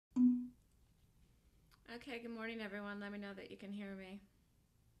Okay, good morning, everyone. Let me know that you can hear me.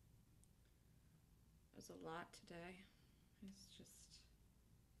 There's a lot today. It's just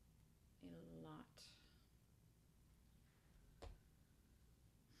a lot.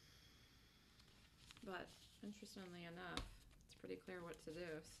 But interestingly enough, it's pretty clear what to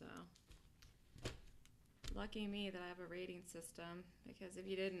do, so lucky me that I have a rating system, because if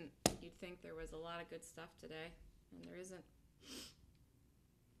you didn't, you'd think there was a lot of good stuff today, and there isn't.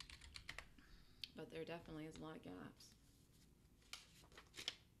 But there definitely is a lot of gaps.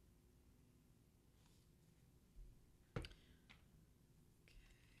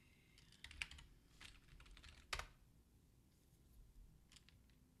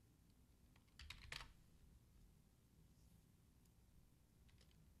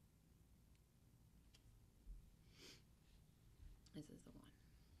 This is the one.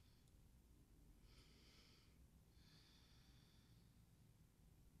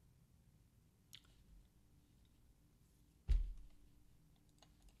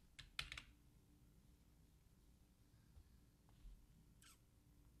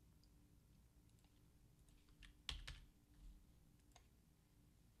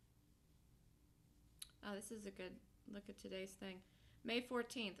 Oh, this is a good look at today's thing. May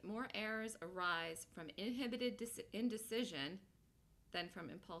 14th, more errors arise from inhibited indecision than from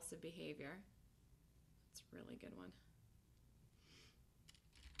impulsive behavior. It's a really good one.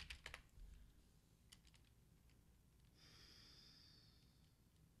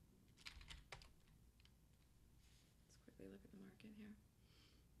 Let's quickly look at the market here.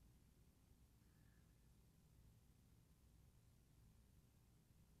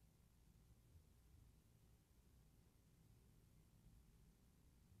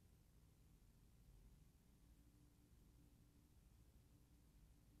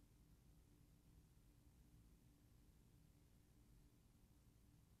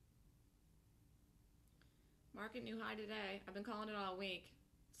 Market new high today. I've been calling it all week.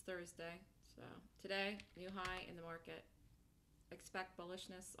 It's Thursday. So today, new high in the market. Expect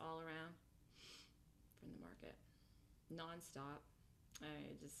bullishness all around from the market. Non-stop.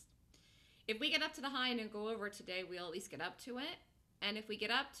 If we get up to the high and then go over it today, we'll at least get up to it. And if we get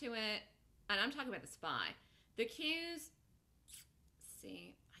up to it, and I'm talking about the SPY, the Qs,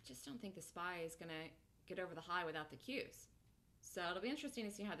 see, I just don't think the SPY is going to get over the high without the Qs. So it'll be interesting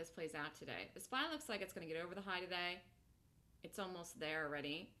to see how this plays out today. The SPY looks like it's going to get over the high today. It's almost there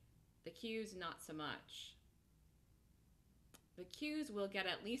already. The Qs, not so much. The Qs will get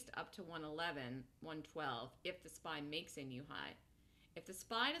at least up to 111, 112 if the SPY makes a new high. If the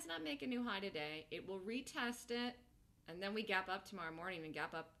SPY does not make a new high today, it will retest it, and then we gap up tomorrow morning and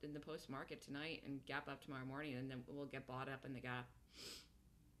gap up in the post-market tonight and gap up tomorrow morning, and then we'll get bought up in the gap.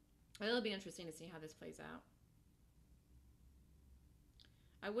 It'll be interesting to see how this plays out.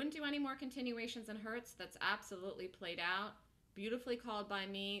 I wouldn't do any more continuations in Hertz. That's absolutely played out. Beautifully called by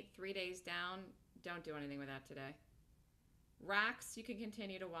me, 3 days down. Don't do anything with that today. Rax, you can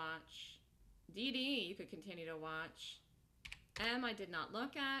continue to watch. DD, you could continue to watch. M, I did not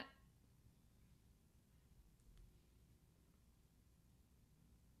look at.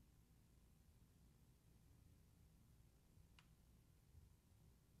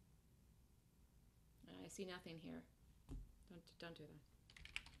 I see nothing here. Don't do that.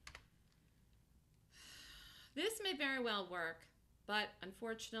 This may very well work, but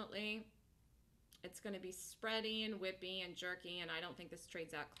unfortunately, it's going to be spready and whippy and jerky, and I don't think this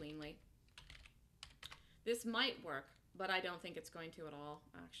trades out cleanly. This might work, but I don't think it's going to at all,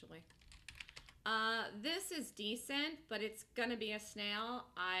 actually. This is decent, but it's going to be a snail.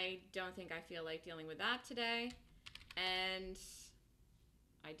 I don't think I feel like dealing with that today. And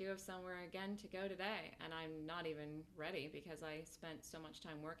I do have somewhere again to go today, and I'm not even ready because I spent so much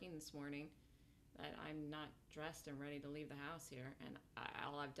time working this morning that I'm not dressed and ready to leave the house here. And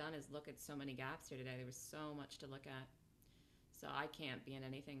all I've done is look at so many gaps here today. There was so much to look at. So I can't be in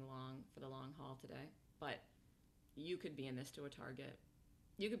anything long for the long haul today. But you could be in this to a target.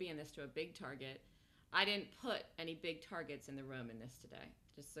 You could be in this to a big target. I didn't put any big targets in the room in this today,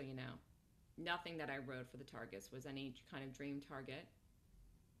 just so you know. Nothing that I wrote for the targets was any kind of dream target.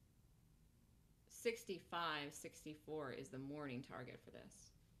 65, 64 is the morning target for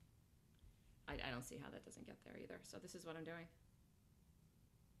this. I don't see how that doesn't get there either. So this is what I'm doing.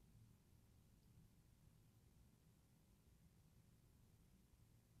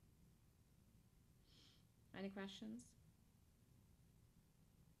 Any questions?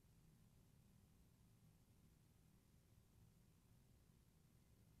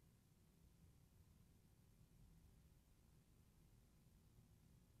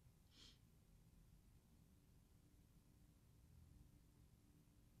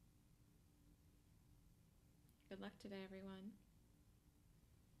 Good luck today, everyone.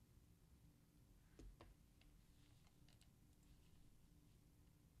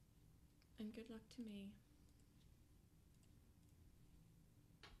 And good luck to me.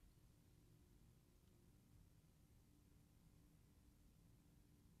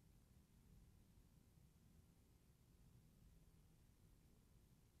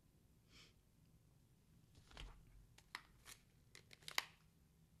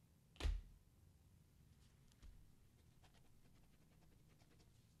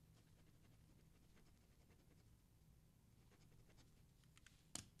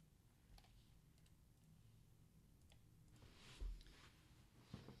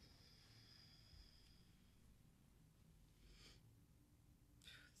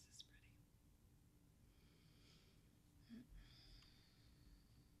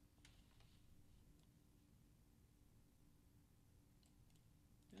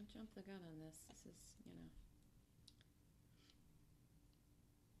 Don't jump the gun on this. This is, you know.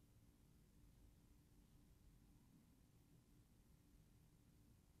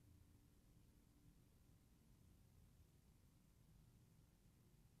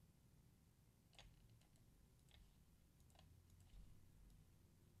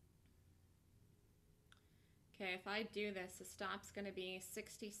 Okay, if I do this, the stop's going to be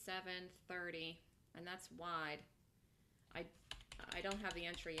 67.30, and that's wide. I don't have the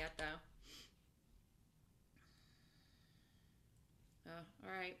entry yet, though. Oh,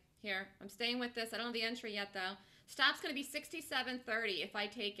 all right. Here, I'm staying with this. I don't have the entry yet, though. Stop's going to be 67.30 if I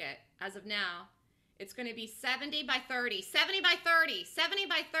take it. As of now, it's going to be 70 by 30. 70 by 30. 70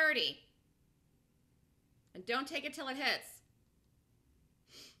 by 30. And don't take it till it hits.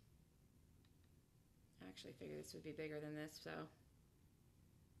 I actually figured this would be bigger than this, so.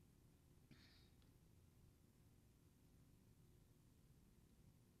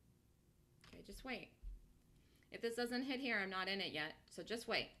 Okay, just wait. If this doesn't hit here, I'm not in it yet. So just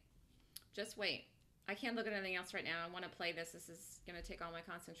wait. Just wait. I can't look at anything else right now. I want to play this. This is going to take all my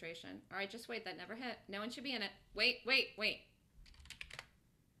concentration. All right, just wait. That never hit. No one should be in it. Wait, wait, wait.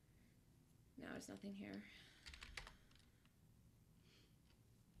 No, there's nothing here.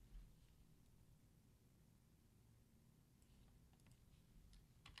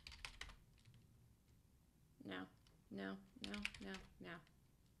 No, no, no, no, no.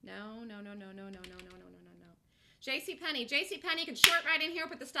 No, no, no, no, no, no, no, no, no, no, no, no. JCPenney can short right in here,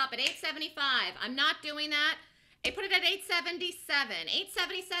 put the stop at 875. I'm not doing that. I put it at 877.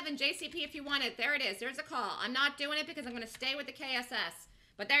 877 JCP if you want it. There it is. There's a call. I'm not doing it because I'm going to stay with the KSS.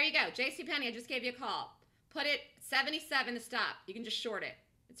 But there you go. JCPenney, I just gave you a call. Put it 77 to stop. You can just short it.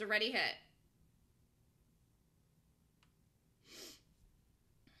 It's a ready hit.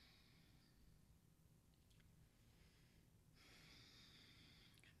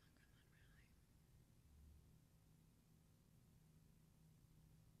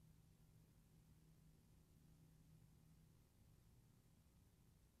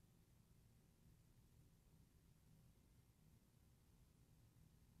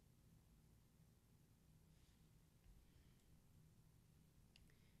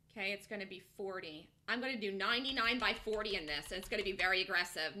 Okay, it's going to be 40. I'm going to do 99 by 40 in this, and it's going to be very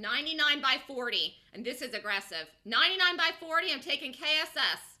aggressive. 99 by 40, and this is aggressive. 99 by 40, I'm taking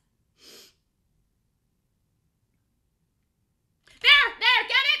KSS. There,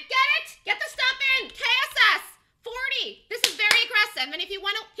 get the stop in. KSS, 40. This is very aggressive, and if you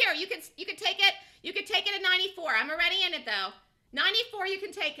want to, here, you can take it. You can take it at 94. I'm already in it, though. 94, you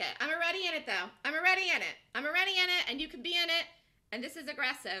can take it. I'm already in it, though. I'm already in it. I'm already in it, and you can be in it. And this is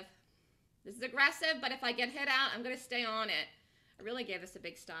aggressive. This is aggressive, but if I get hit out, I'm going to stay on it. I really gave this a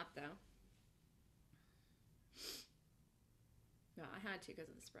big stop, though. No, I had to because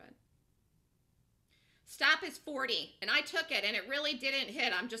of the spread. Stop is 40, and I took it, and it really didn't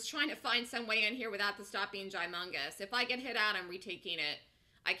hit. I'm just trying to find some way in here without the stop being gymongous. If I get hit out, I'm retaking it.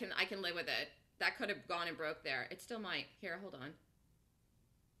 I can live with it. That could have gone and broke there. It still might. Here, hold on.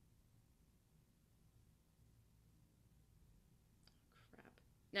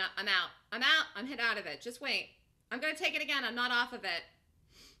 No, I'm out. I'm out. I'm hit out of it. Just wait. I'm going to take it again. I'm not off of it.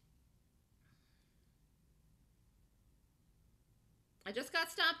 I just got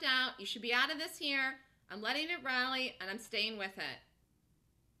stopped out. You should be out of this here. I'm letting it rally, and I'm staying with it.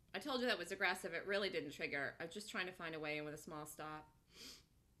 I told you that was aggressive. It really didn't trigger. I was just trying to find a way in with a small stop.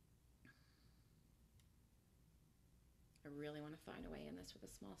 I really want to find a way in this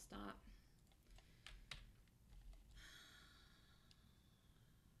with a small stop.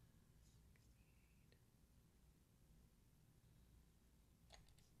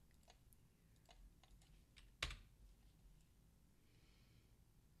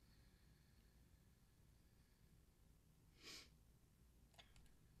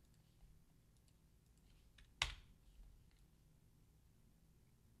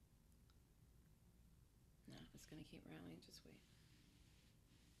 going to keep rallying. Just wait.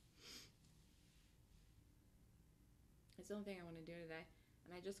 It's the only thing I want to do today.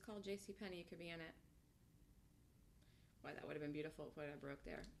 And I just called JCPenney. You could be in it. Boy, that would have been beautiful if I broke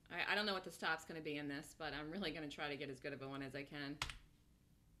there. I don't know what the stop's going to be in this, but I'm really going to try to get as good of a one as I can.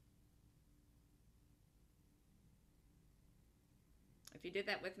 If you did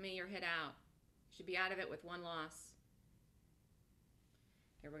that with me, you're hit out. You should be out of it with one loss.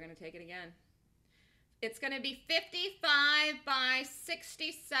 Here, we're going to take it again. It's going to be 55 by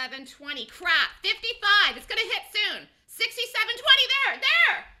 67.20. Crap, 55. It's going to hit soon. 67.20.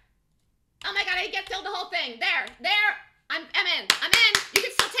 There. Oh my God, I get filled the whole thing. There. I'm in. You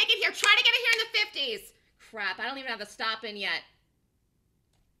can still take it here. Try to get it here in the 50s. Crap, I don't even have a stop in yet.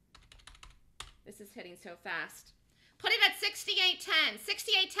 This is hitting so fast. Put it at 68.10.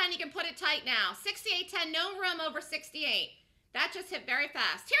 68.10, you can put it tight now. 68.10, no room over 68. That just hit very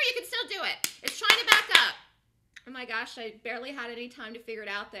fast. Here, you can still do it. It's trying to back up. Oh my gosh, I barely had any time to figure it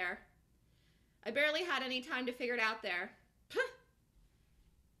out there.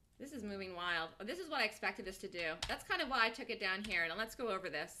 This is moving wild. Oh, this is what I expected this to do. That's kind of why I took it down here. Now let's go over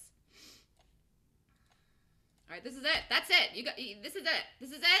this. All right, this is it. That's it. This is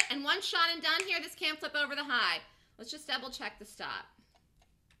it. And one shot and done here. This can't flip over the high. Let's just double check the stop.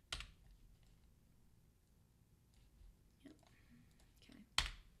 Yep. Okay.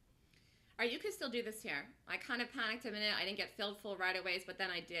 All right, you can still do this here. I kind of panicked a minute. I didn't get filled full right away, but then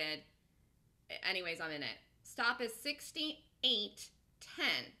I did. Anyways, I'm in it. Stop is 68.10.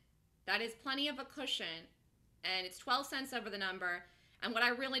 That is plenty of a cushion, and it's 12 cents over the number. And what I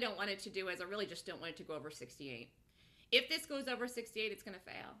really don't want it to do is I really just don't want it to go over 68. If this goes over 68, it's going to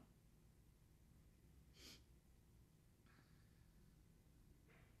fail.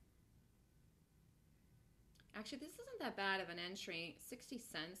 Actually, this isn't that bad of an entry. 60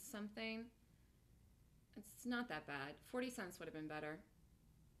 cents something. It's not that bad. 40 cents would have been better.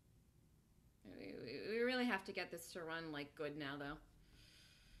 We really have to get this to run like good now, though.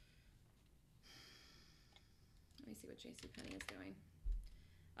 Let me see what JCPenney is doing.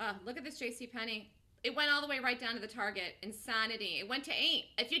 Look at this JCPenney. It went all the way right down to the target. Insanity. It went to 8.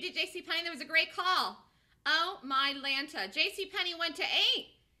 If you did JCPenney, that was a great call. Oh my Lanta. JCPenney went to 8.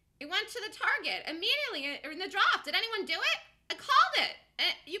 It went to the target immediately in the drop. Did anyone do it? I called it.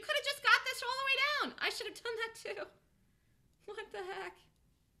 You could have just got this all the way down. I should have done that too. What the heck?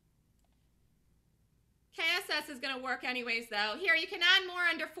 KSS is going to work anyways, though. Here, you can add more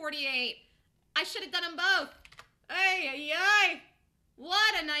under 48. I should have done them both. Ay.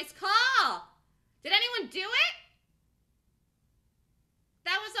 What a nice call. Did anyone do it?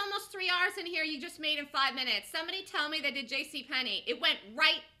 That was almost 3 hours in here you just made in 5 minutes. Somebody tell me they did JCPenney. It went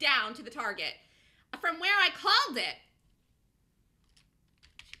right down to the target from where I called it.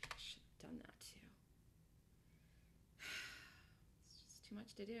 I should have done that too. It's just too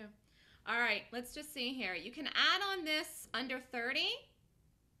much to do. All right, let's just see here. You can add on this under 30.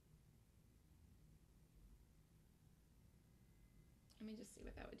 Let me just see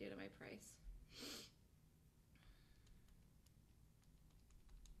what that would do to my price.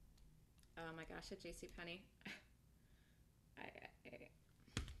 Oh my gosh, at JCPenney.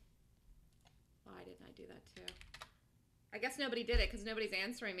 Why didn't I do that too? I guess nobody did it because nobody's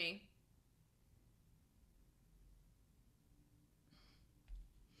answering me.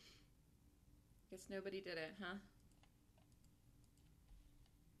 Guess nobody did it, huh?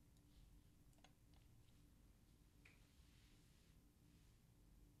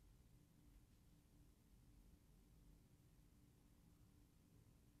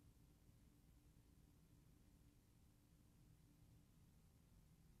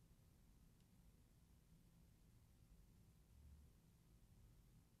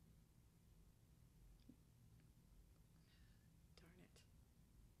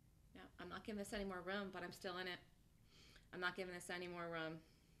 I'm not giving this any more room, but I'm still in it. I'm not giving this any more room.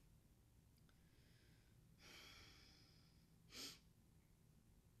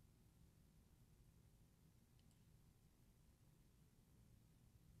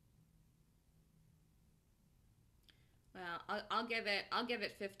 Well, I'll give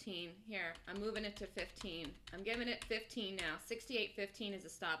it 15. Here, I'm moving it to 15. I'm giving it 15 now. 68.15 is a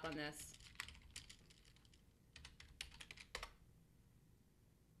stop on this.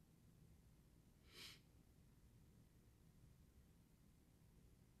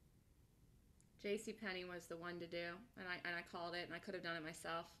 JCPenney was the one to do, and I called it, and I could have done it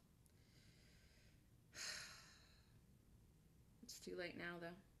myself. It's too late now, though.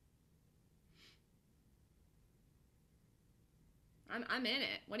 I'm in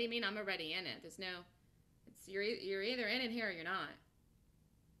it. What do you mean I'm already in it? There's no. You're either in it here or you're not.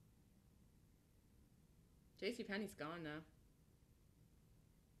 JCPenney's gone now.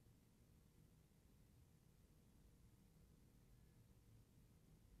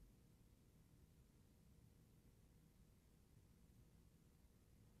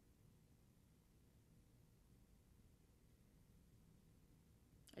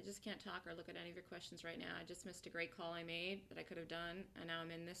 I just can't talk or look at any of your questions right now. I just missed a great call I made that I could have done, and now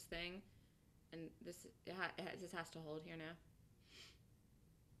I'm in this thing, and this has to hold here now.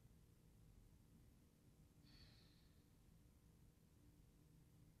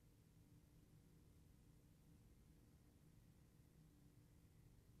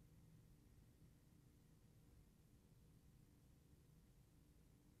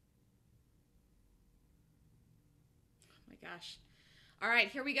 Oh my gosh. All right,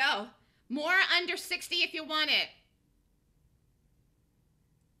 here we go. More under 60 if you want it.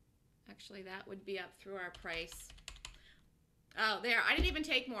 Actually, that would be up through our price. Oh, there. I didn't even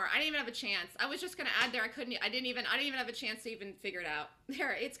take more. I didn't even have a chance. I was just going to add there. I didn't even have a chance to even figure it out.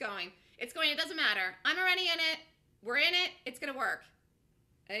 There, it's going. It's going. It doesn't matter. I'm already in it. We're in it. It's going to work.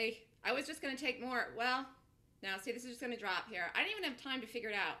 Hey, I was just going to take more. Well, now, see, this is just going to drop here. I didn't even have time to figure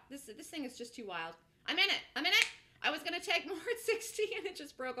it out. This thing is just too wild. I'm in it. I'm in it. I was going to take more at 60, and it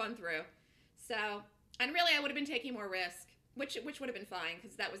just broke on through. So, and really, I would have been taking more risk, which would have been fine,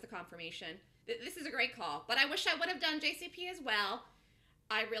 because that was the confirmation. This is a great call, but I wish I would have done JCP as well.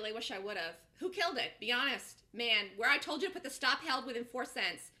 I really wish I would have. Who killed it? Be honest. Man, where I told you to put the stop held within 4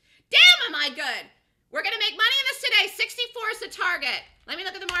 cents. Damn, am I good? We're going to make money in this today. 64 is the target. Let me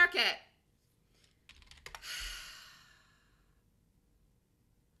look at the market.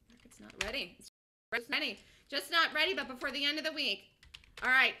 Market's not ready. It's ready. Just not ready, but before the end of the week. All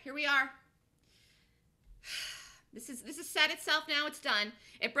right, here we are. This is set itself now. It's done.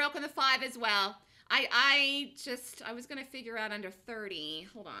 It broke on the 5 as well. I was going to figure out under 30.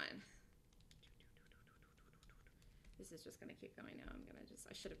 Hold on. This is just going to keep going now.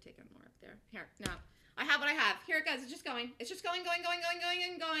 I should have taken more up there. Here, no. I have what I have. Here it goes. It's just going. It's just going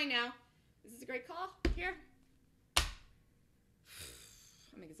now. This is a great call. Here.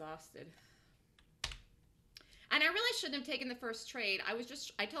 I'm exhausted. And I really shouldn't have taken the first trade.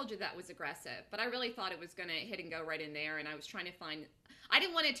 I told you that was aggressive, but I really thought it was going to hit and go right in there, and I was trying to find, I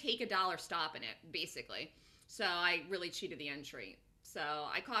didn't want to take $1 stop in it, basically. So I really cheated the entry. So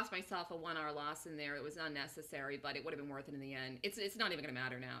I cost myself a 1 hour loss in there. It was unnecessary, but it would have been worth it in the end. It's not even going to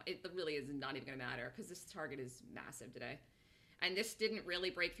matter now. It really is not even going to matter, because this target is massive today. And this didn't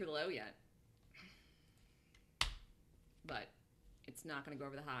really break through the low yet. But it's not going to go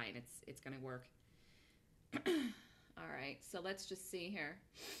over the high, and it's going to work. All right, so let's just see here.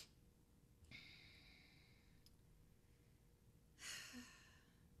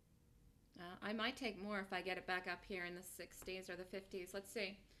 I might take more if I get it back up here in the 60s or the 50s. Let's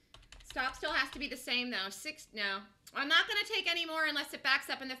see. Stop still has to be the same though. No, I'm not going to take any more unless it backs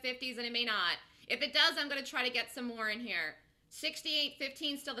up in the 50s, and it may not. If it does, I'm going to try to get some more in here.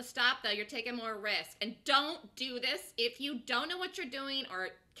 68.15 still the stop though. You're taking more risk, and don't do this if you don't know what you're doing or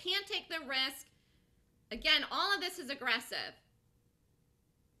can't take the risk. Again, all of this is aggressive.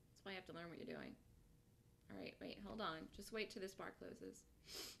 That's why you have to learn what you're doing. All right, wait, hold on. Just wait till this bar closes.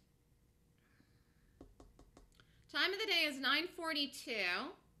 Time of the day is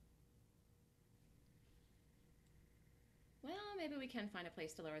 9:42. Well, maybe we can find a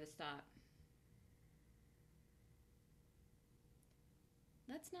place to lower the stop.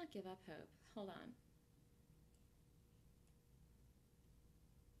 Let's not give up hope. Hold on.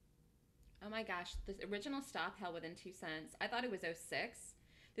 Oh my gosh, this original stop held within 2 cents. I thought it was 06.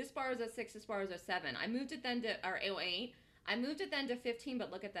 This bar was 06, this bar was 07. I moved it then to, or 08. I moved it then to 15, but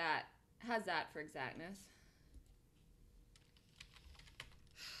look at that. How's that for exactness?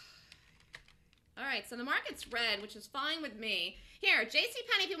 All right, so the market's red, which is fine with me. Here,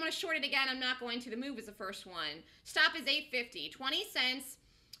 JCPenney, if you want to short it again, I'm not going to. The move is the first one. Stop is 8.50, 20 cents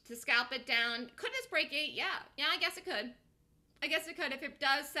to scalp it down. Could this break 8? Yeah, I guess it could. I guess it could. If it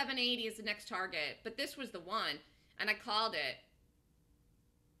does, 780 is the next target. But this was the one, and I called it.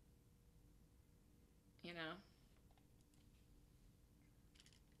 You know.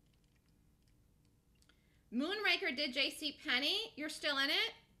 Moonraker did JCPenney. You're still in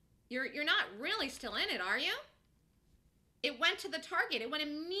it? You're not really still in it, are you? It went to the target. It went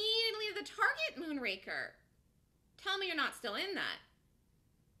immediately to the target, Moonraker. Tell me you're not still in that.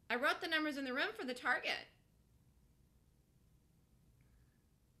 I wrote the numbers in the room for the target.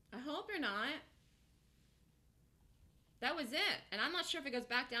 I hope you're not. That was it. And I'm not sure if it goes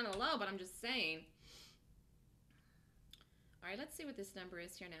back down to the low, but I'm just saying. All right, let's see what this number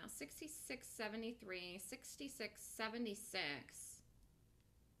is here now. 66.73, 66.76.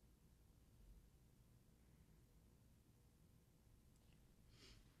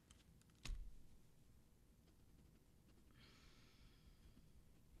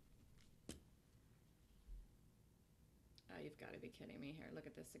 you've got to be kidding me here. Look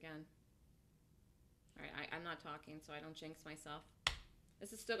at this again. All right, I'm not talking, so I don't jinx myself.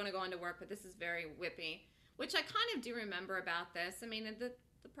 This is still going to go into work, but this is very whippy, which I kind of do remember about this. I mean, the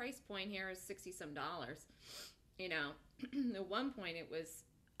price point here is $60-some. You know, at one point it was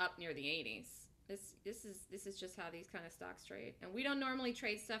up near the 80s. This is just how these kind of stocks trade. And we don't normally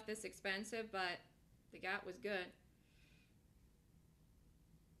trade stuff this expensive, but the gap was good.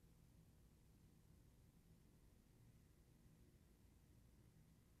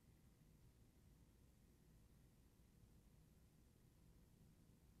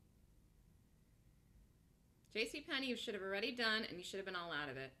 JCPenney, you should have already done, and you should have been all out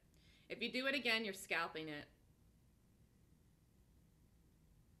of it. If you do it again, you're scalping it.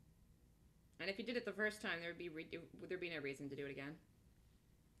 And if you did it the first time, there'd be no reason to do it again.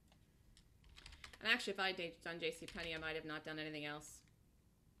 And actually, if I had done JCPenney, I might have not done anything else.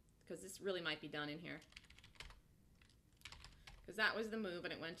 Because this really might be done in here. Because that was the move,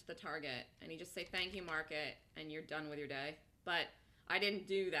 and it went to the target. And you just say, thank you, market, and you're done with your day. But I didn't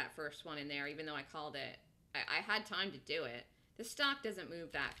do that first one in there, even though I called it. I had time to do it. The stock doesn't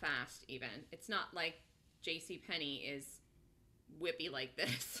move that fast, even. It's not like JCPenney is whippy like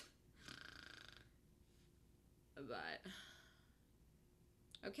this. But,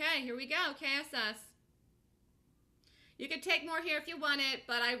 okay, here we go, KSS. You could take more here if you want it,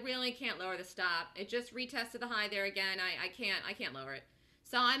 but I really can't lower the stop. It just retested the high there again. I can't lower it.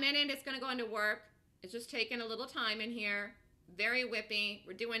 So I'm in it, it's gonna go into work. It's just taking a little time in here. Very whippy.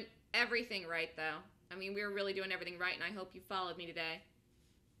 We're doing everything right, though. I mean, we're really doing everything right, and I hope you followed me today.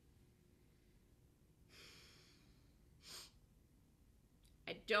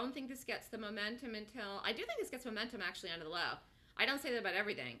 I don't think this gets the momentum until... I do think this gets momentum, actually, under the low. I don't say that about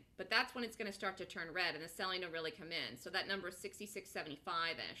everything, but that's when it's going to start to turn red, and the selling will really come in. So that number is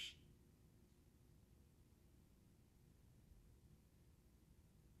 66.75-ish.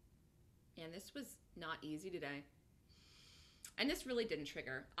 And this was not easy today. And this really didn't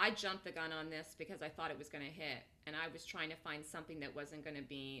trigger. I jumped the gun on this because I thought it was going to hit. And I was trying to find something that wasn't going to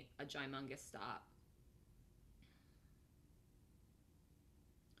be a gymongous stop.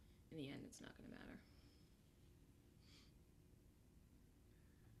 In the end, it's not going to matter.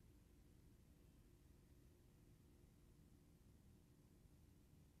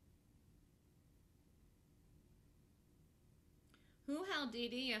 Who held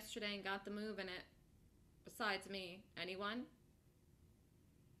DD yesterday and got the move in it? Besides me. Anyone?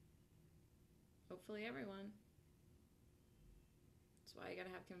 Hopefully everyone. That's why you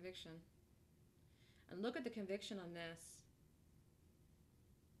gotta have conviction. And look at the conviction on this.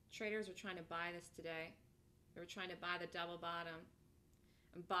 Traders are trying to buy this today. They were trying to buy the double bottom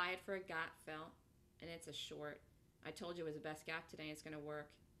and buy it for a gap fill, and it's a short. I told you it was the best gap today. It's gonna work.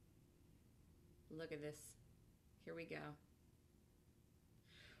 Look at this. Here we go.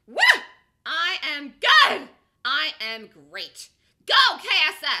 Woo! I am good! I am great. Go,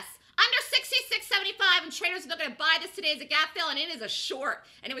 KSS! Under 66.75, and traders are looking to buy this today as a gap fill, and it is a short.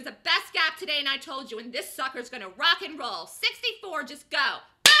 And it was the best gap today, and I told you, and this sucker's gonna rock and roll. 64, just go.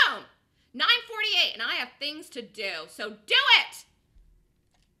 Boom! 9:48, and I have things to do, so do it!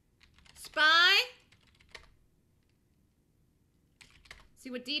 SPY. See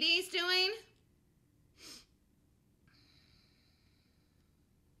what DD's doing?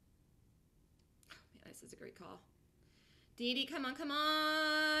 This is a great call. DD, come on, come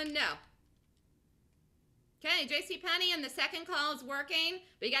on. No. Okay, JCPenney, and the second call is working,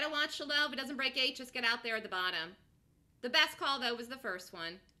 but you got to watch the low. If it doesn't break 8, just get out there at the bottom. The best call, though, was the first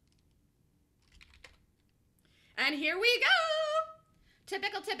one. And here we go.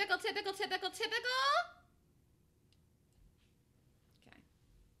 Typical, typical, typical, typical, typical. Okay.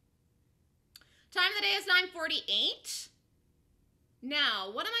 Time of the day is 9:48.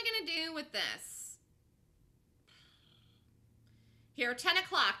 Now, what am I going to do with this? Here, 10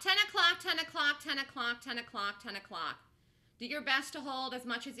 o'clock, 10 o'clock, 10 o'clock, 10 o'clock, 10 o'clock, 10 o'clock. Do your best to hold as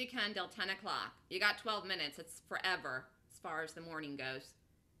much as you can till 10 o'clock. You got 12 minutes. It's forever as far as the morning goes.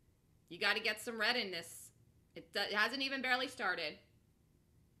 You got to get some red in this. It hasn't even barely started.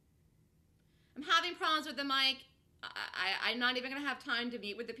 I'm having problems with the mic. I'm not even going to have time to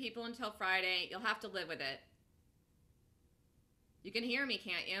meet with the people until Friday. You'll have to live with it. You can hear me,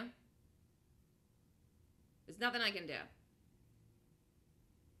 can't you? There's nothing I can do.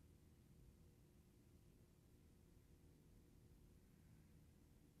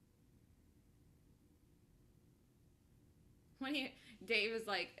 What do you, Dave is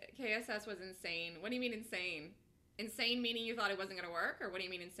like, KSS was insane. What do you mean insane? Insane meaning you thought it wasn't going to work? Or what do you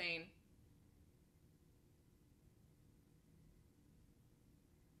mean insane?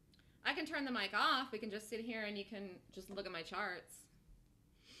 I can turn the mic off. We can just sit here and you can just look at my charts.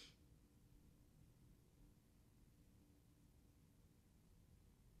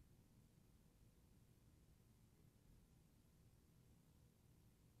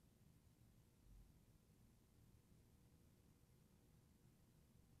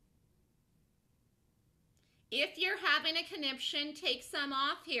 If you're having a conniption, take some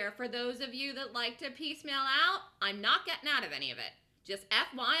off here. For those of you that like to piecemeal out, I'm not getting out of any of it. Just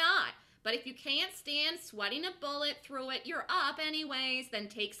FYI. But if you can't stand sweating a bullet through it, you're up anyways, then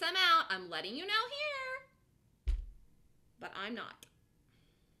take some out. I'm letting you know here. But I'm not.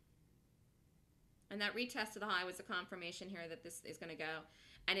 And that retest of the high was a confirmation here that this is going to go.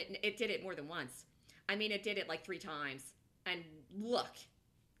 And it did it more than once. I mean, it did it like 3 times. And look.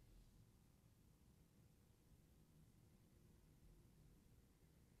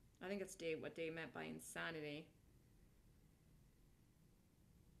 I think it's Dave, what Dave meant by insanity.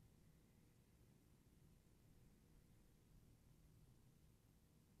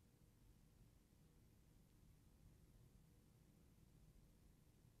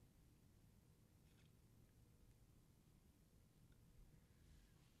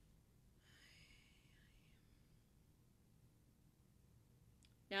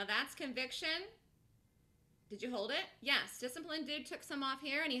 Now that's conviction. Did you hold it? Yes. Disciplined dude took some off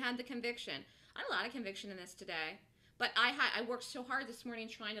here and he had the conviction. I had a lot of conviction in this today. But I worked so hard this morning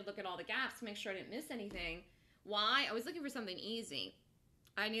trying to look at all the gaps to make sure I didn't miss anything. Why? I was looking for something easy.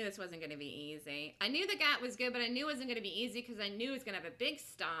 I knew this wasn't going to be easy. I knew the gap was good, but I knew it wasn't going to be easy because I knew it was going to have a big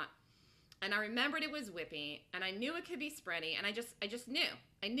stop. And I remembered it was whippy, and I knew it could be spready, and I just knew.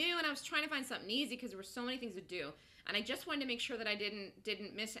 I knew, and I was trying to find something easy because there were so many things to do. And I just wanted to make sure that I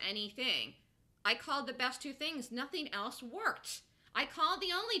didn't miss anything. I called the best 2 things. Nothing else worked. I called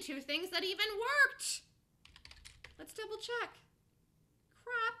the only 2 things that even worked. Let's double check.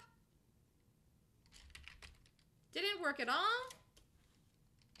 Crap. Didn't work at all.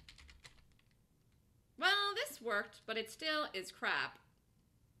 Well, this worked, but it still is crap.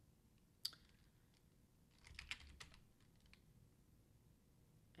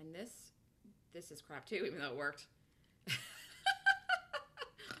 And this is crap too, even though it worked.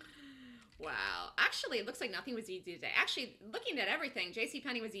 Wow. Actually, it looks like nothing was easy today. Actually, looking at everything,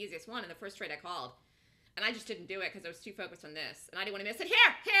 JCPenney was the easiest one in the first trade I called. And I just didn't do it because I was too focused on this. And I didn't want to miss it.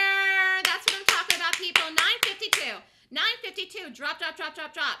 Here! That's what I'm talking about, people. 9:52. 9:52. Drop.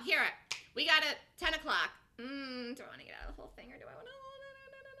 Here. We got it. 10 o'clock. Do I want to get out of the whole thing or do I want to...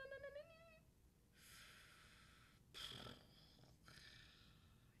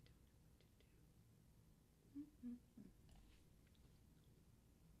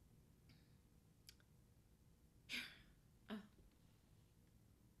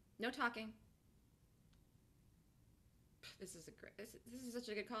 No talking. This is such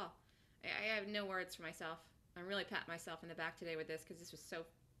a good call. I have no words for myself. I'm really patting myself in the back today with this because this was so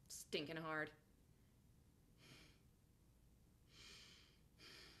stinking hard.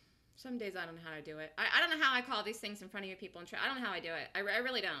 Some days I don't know how to do it. I don't know how I call these things in front of you people and try. I don't know how I do it. I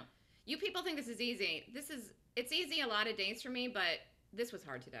really don't. You people think this is easy. It's easy a lot of days for me, but this was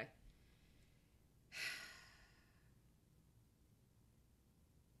hard today.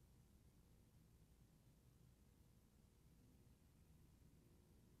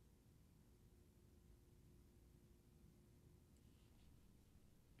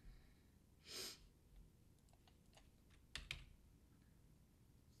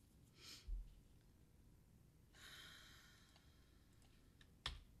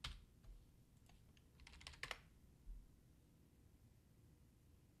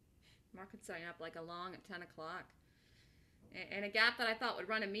 Market setting up like a long at 10 o'clock. And a gap that I thought would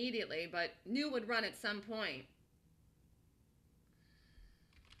run immediately, but knew would run at some point.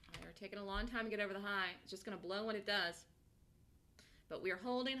 They're taking a long time to get over the high. It's just going to blow when it does. But we are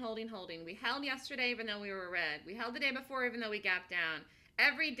holding. We held yesterday even though we were red. We held the day before even though we gapped down.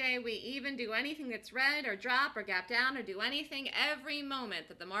 Every day we even do anything that's red or drop or gap down or do anything every moment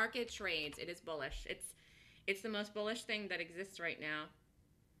that the market trades. It is bullish. It's the most bullish thing that exists right now.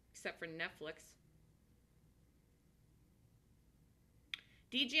 Except for Netflix.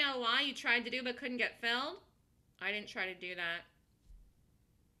 DGLY you tried to do but couldn't get filled? I didn't try to do that.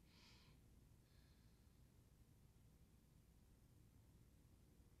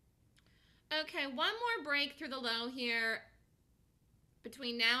 Okay, one more break through the low here.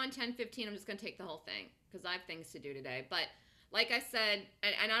 Between now and 10:15, I'm just going to take the whole thing because I have things to do today. But like I said,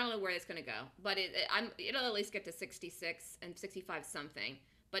 and I don't know where it's going to go, but it'll at least get to 66 and 65 something.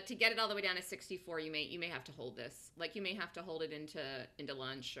 But to get it all the way down to 64, you may have to hold this. Like you may have to hold it into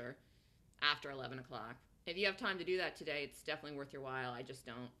lunch or after 11 o'clock. If you have time to do that today, it's definitely worth your while. I just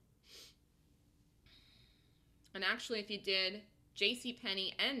don't. And actually, if you did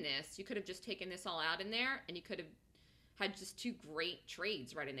JCPenney and this, you could have just taken this all out in there, and you could have had just two great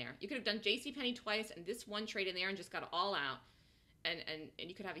trades right in there. You could have done JCPenney twice and this one trade in there and just got it all out, and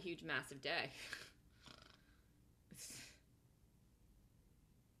you could have a huge, massive day.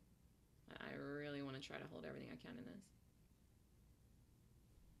 I really want to try to hold everything I can in this.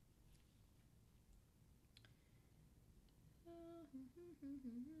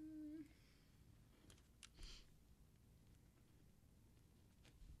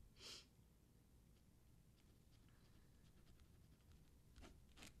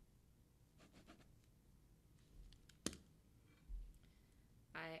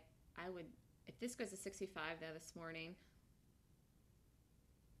 I would, if this goes to 65 though this morning,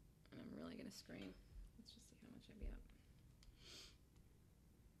 and I'm really going to scream. Let's just see how much I'd be up.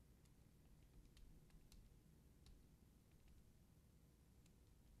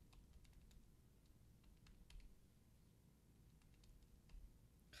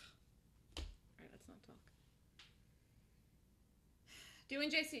 All right, let's not talk.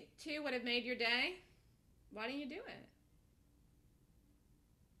 Doing JC2 would have made your day. Why didn't you do it?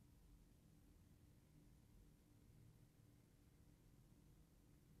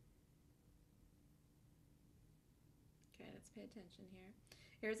 Okay, let's pay attention here.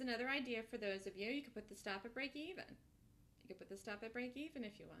 Here's another idea for those of you. You could put the stop at break even. You could put the stop at break even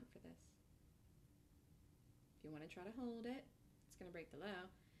if you want for this. If you want to try to hold it, it's going to break the low.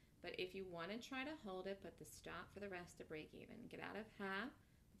 But if you want to try to hold it, put the stop for the rest to break even. Get out of half,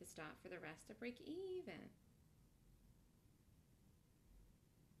 put the stop for the rest to break even.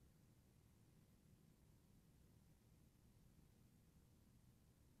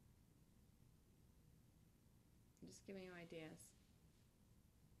 I'm just giving you ideas.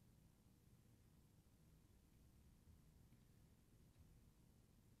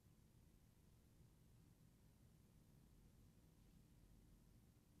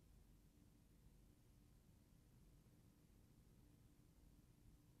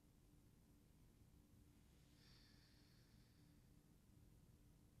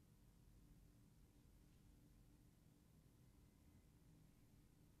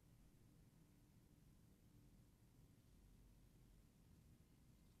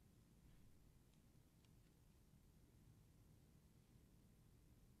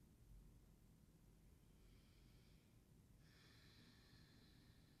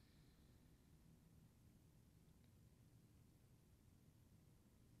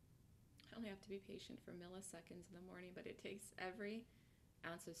 I only have to be patient for milliseconds in the morning, but it takes every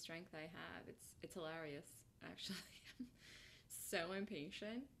ounce of strength I have. It's hilarious, actually. I'm so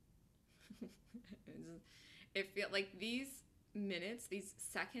impatient. It feels like these minutes, these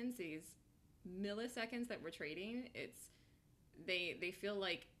seconds, these milliseconds that we're trading, they feel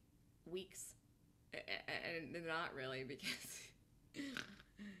like weeks, and they're not really, because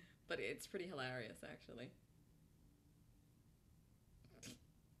but it's pretty hilarious, actually.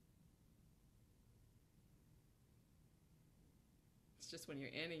 It's just when you're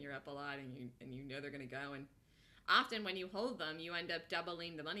in and you're up a lot and you know they're going to go, and often when you hold them, you end up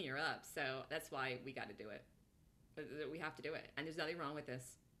doubling the money you're up. So that's why we got to do it. We have to do it. And there's nothing wrong with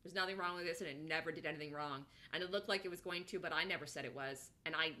this. There's nothing wrong with this, and it never did anything wrong. And it looked like it was going to, but I never said it was.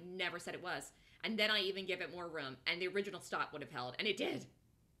 And I never said it was. And then I even gave it more room. And the original stop would have held. And it did.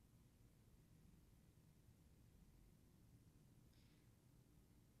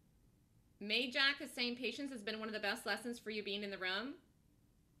 May Jack is saying patience has been one of the best lessons for you being in the room.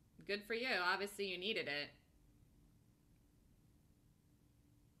 Good for you. Obviously, you needed it.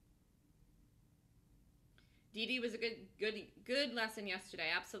 Dee Dee was a good lesson yesterday.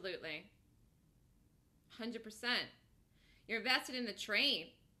 Absolutely. 100%. You're invested in the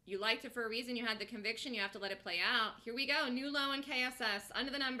trade. You liked it for a reason. You had the conviction. You have to let it play out. Here we go. New low in KSS.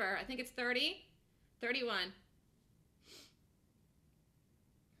 Under the number. I think it's 30. 31.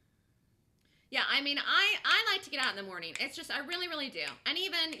 Yeah, I mean, I like to get out in the morning. It's just, I really, really do. And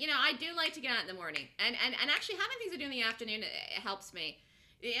even, you know, I do like to get out in the morning. And actually having things to do in the afternoon, it helps me.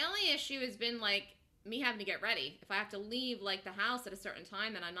 The only issue has been, like, me having to get ready. If I have to leave, like, the house at a certain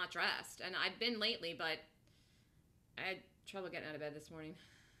time, then I'm not dressed. And I've been lately, but I had trouble getting out of bed this morning.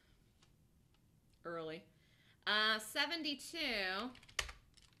 Early. 72.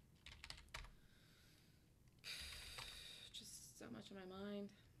 Just so much on my mind.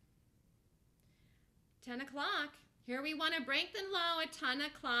 10 o'clock. Here we want to break the low at 10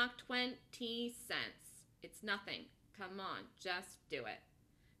 o'clock, 20 cents. It's nothing. Come on, just do it.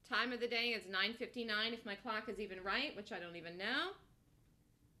 Time of the day is 9:59 if my clock is even right, which I don't even know.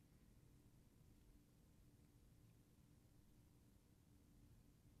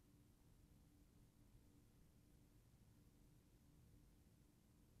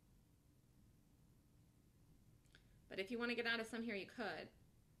 But if you want to get out of some here, you could.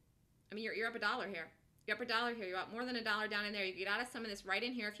 I mean, you're up $1 here. You're up $1 here. You're up more than $1 down in there. You get out of some of this right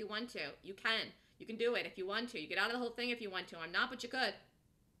in here if you want to. You can. You can do it if you want to. You get out of the whole thing if you want to. I'm not, but you could.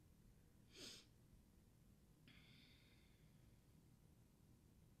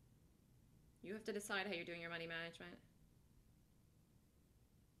 You have to decide how you're doing your money management.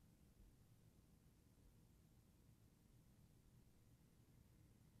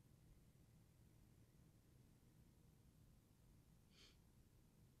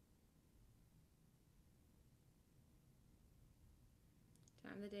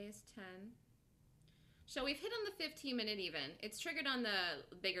 Time of the day is 10. So we've hit on the 15-minute even. It's triggered on the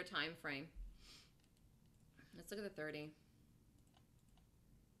bigger time frame. Let's look at the 30.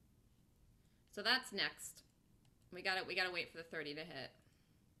 So that's next. We gotta wait for the 30 to hit.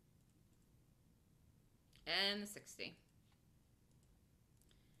 And the 60.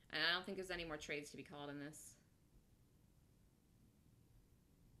 And I don't think there's any more trades to be called in this.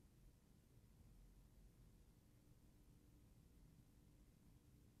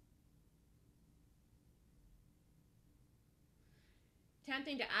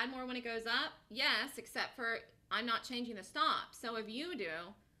 Tempting to add more when it goes up? Yes, except for I'm not changing the stop. So if you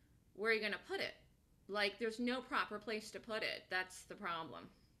do, where are you going to put it? Like, there's no proper place to put it. That's the problem.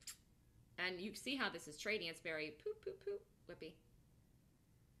 And you see how this is trading. It's very poop, poop, poop, whippy.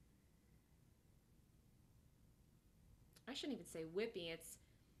 I shouldn't even say whippy.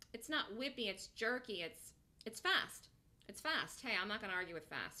 It's not whippy. It's jerky. It's fast. It's fast. Hey, I'm not going to argue with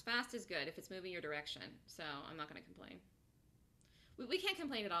fast. Fast is good if it's moving your direction. So I'm not going to complain. We can't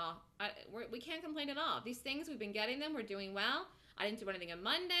complain at all. We can't complain at all. These things, we've been getting them. We're doing well. I didn't do anything on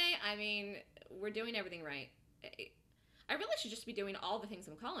Monday. I mean, we're doing everything right. I really should just be doing all the things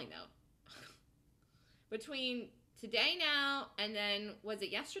I'm calling, though. Between today now and then, was it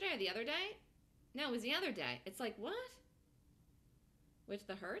yesterday or the other day? No, it was the other day. It's like, what? With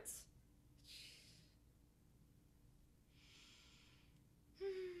the hertz?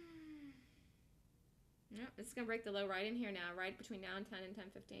 Yeah, this is going to break the low right in here now, right between now and 10 and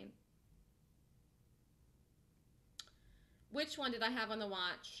 10:15. Which one did I have on the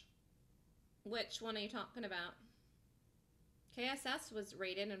watch? Which one are you talking about? KSS was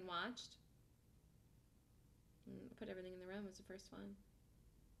rated and watched. Put everything in the room was the first one.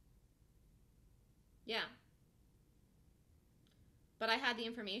 Yeah. But I had the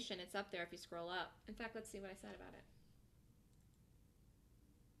information. It's up there if you scroll up. In fact, let's see what I said about it.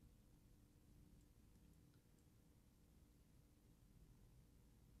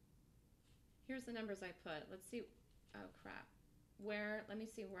 Here's the numbers I put. Let's see. Oh, crap. Where, let me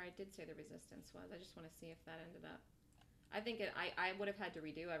see where I did say the resistance was. I just want to see if that ended up. I think I would have had to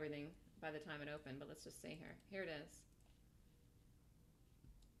redo everything by the time it opened, but let's just see here. Here it is.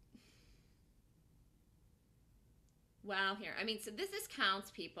 Wow, here. I mean, so this counts,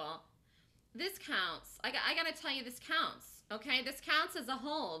 people. This counts. I got to tell you, this counts. Okay? This counts as a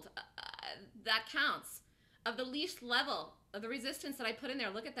hold. That counts. Of the least level of the resistance that I put in there.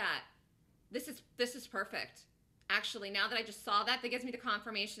 Look at that. This is perfect. Actually, now that I just saw that, that gives me the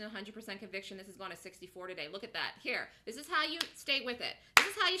confirmation, 100% conviction. This is going to 64 today. Look at that. Here, this is how you stay with it. This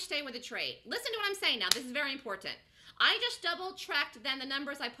is how you stay with a trade. Listen to what I'm saying now. This is very important. I just double-checked then the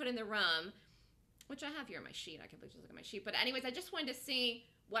numbers I put in the room, which I have here on my sheet. I can just look at my sheet. But anyways, I just wanted to see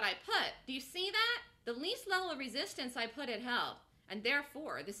what I put. Do you see that? The least level of resistance I put, it held. And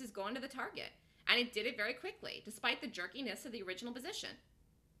therefore, this is going to the target. And it did it very quickly, despite the jerkiness of the original position.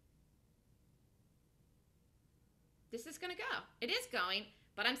 This is going to go. It is going,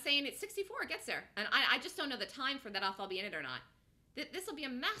 but I'm saying it's 64. It gets there. And I just don't know the time for that if I'll be in it or not. This will be a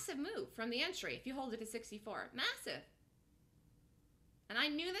massive move from the entry if you hold it to 64. Massive. And I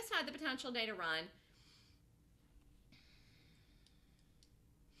knew this had the potential day to run.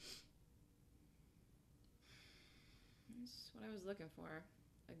 This is what I was looking for.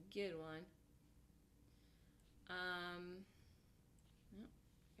 A good one.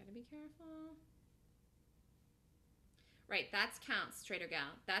 Gotta be careful. Right, that's counts, Trader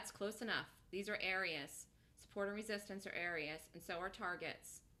Gal. That's close enough. These are areas. Support and resistance are areas, and so are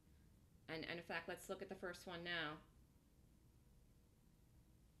targets. And in fact, let's look at the first one now.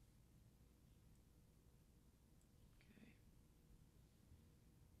 Okay.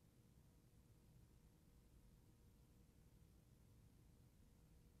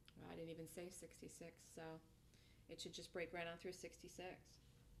 Well, I didn't even say 66, so it should just break right on through 66.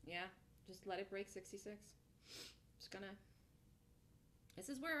 Yeah, just let it break 66. Just gonna. This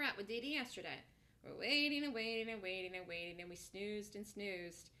is where we're at with DD yesterday. We're waiting and waiting and waiting and waiting, and we snoozed and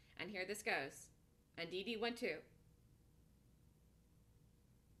snoozed, and here this goes. And DD went too.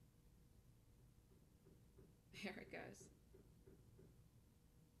 There it goes.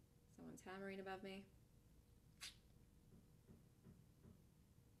 Someone's hammering above me.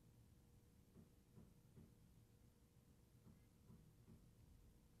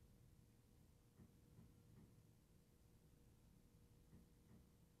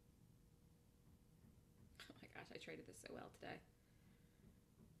 Oh my gosh, I traded this so well today.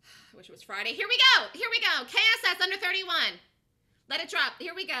 I wish it was Friday. Here we go. Here we go. KSS under 31. Let it drop.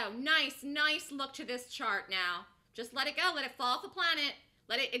 Here we go. Nice, nice look to this chart now. Just let it go. Let it fall off the planet.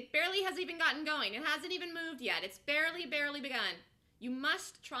 It barely has even gotten going. It hasn't even moved yet. It's barely begun. You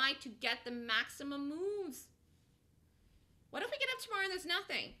must try to get the maximum moves. What if we get up tomorrow and there's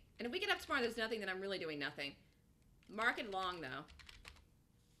nothing? And if we get up tomorrow and there's nothing, then I'm really doing nothing. Market long, though.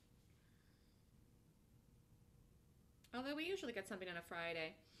 Although we usually get something on a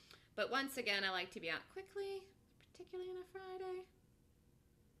Friday. But once again, I like to be out quickly, particularly on a Friday.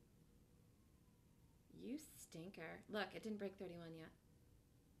 You stinker. Look, it didn't break 31 yet.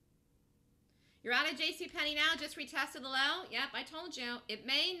 You're out of JCPenney now, just retested the low. Yep, I told you. It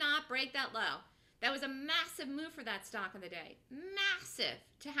may not break that low. That was a massive move for that stock of the day. Massive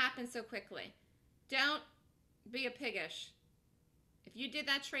to happen so quickly. Don't be a piggish. If you did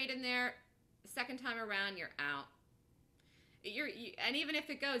that trade in there the second time around, you're out. And even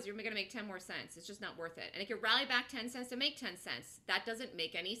if it goes, you're going to make 10 more cents. It's just not worth it. And if you rally back 10 cents to make 10 cents, that doesn't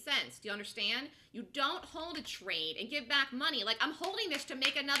make any sense. Do you understand? You don't hold a trade and give back money. Like, I'm holding this to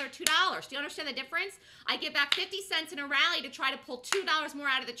make another $2. Do you understand the difference? I give back 50 cents in a rally to try to pull $2 more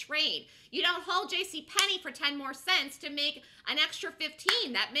out of the trade. You don't hold JCPenney for 10 more cents to make an extra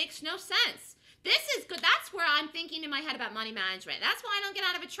 15. That makes no sense. This is good. That's where I'm thinking in my head about money management. That's why I don't get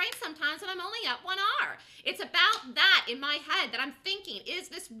out of a trade sometimes when I'm only up 1R. It's about that in my head that I'm thinking, is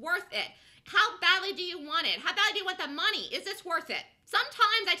this worth it? How badly do you want it? How badly do you want the money? Is this worth it?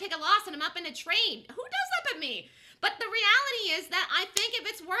 Sometimes I take a loss and I'm up in a trade. Who does that but me? But the reality is that I think if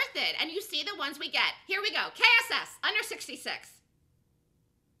it's worth it, and you see the ones we get. Here we go. KSS, under 66.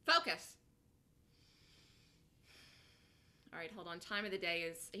 Focus. All right, hold on. Time of the day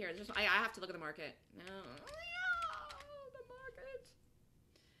is here. I have to look at the market. No, the market.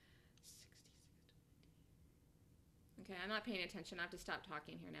 66. Okay, I'm not paying attention. I have to stop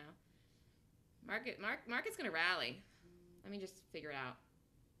talking here now. Market's gonna rally. Let me just figure it out.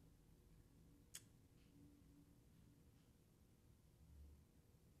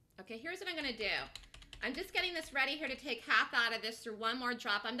 Okay, here's what I'm gonna do. I'm just getting this ready here to take half out of this through one more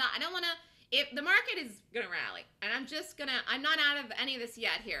drop. I don't wanna. If the market is going to rally, and I'm not out of any of this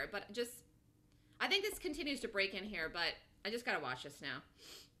yet here, but I think this continues to break in here, but I just got to watch this now.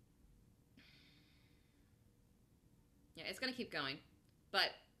 Yeah, it's going to keep going,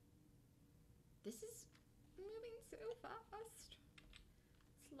 but this is moving so fast.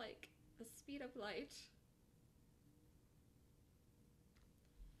 It's like the speed of light.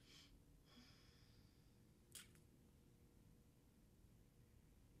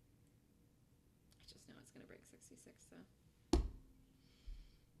 It's going to break 66, so.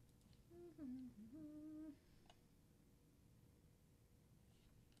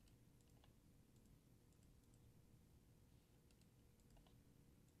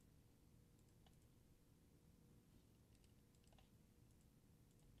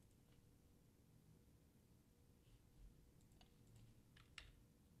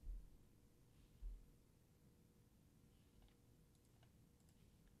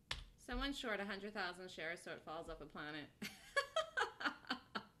 Someone's short 100,000 shares, so it falls off a planet.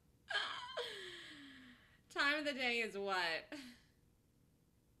 Time of the day is what?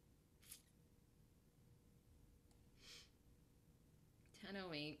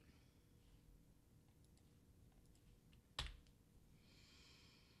 10:08.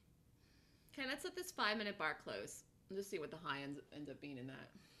 Okay, let's let this 5-minute bar close. Let's see what the high ends up being in that.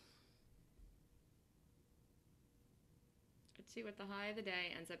 Let's see what the high of the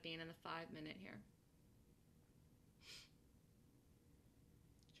day ends up being in the 5-minute here.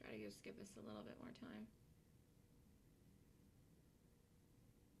 Try to just give this a little bit more time.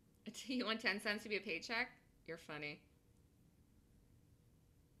 You want 10 cents to be a paycheck? You're funny.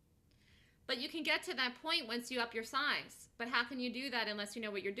 But you can get to that point once you up your size. But how can you do that unless you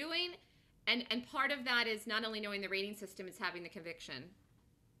know what you're doing? And part of that is not only knowing the rating system, it's having the conviction.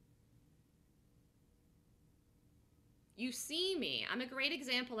 You see me. I'm a great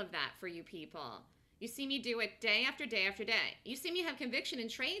example of that for you people. You see me do it day after day after day. You see me have conviction in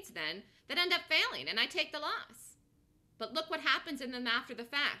trades then that end up failing, and I take the loss. But look what happens in them after the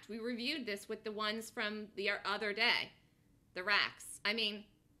fact. We reviewed this with the ones from the other day, the racks. I mean,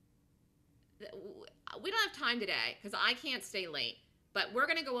 we don't have time today because I can't stay late. But we're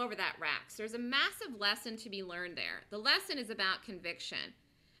going to go over that rack. So there's a massive lesson to be learned there. The lesson is about conviction.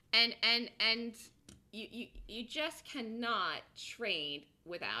 And you just cannot trade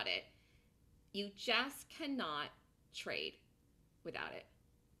without it. You just cannot trade without it.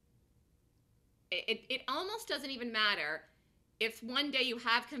 It almost doesn't even matter if one day you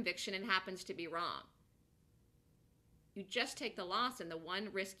have conviction and happens to be wrong. You just take the loss in the one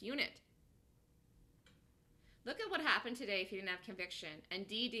risk unit. Look at what happened today if you didn't have conviction, and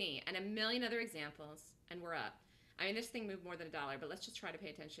DD, and a million other examples, and we're up. I mean, this thing moved more than $1, but let's just try to pay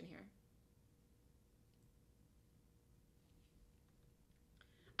attention here.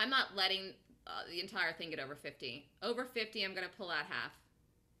 I'm not letting the entire thing get over 50. Over 50, I'm going to pull out half.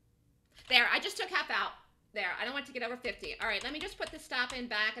 There, I just took half out. There, I don't want to get over 50. All right, let me just put the stop in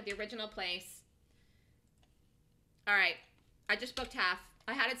back at the original place. All right, I just booked half.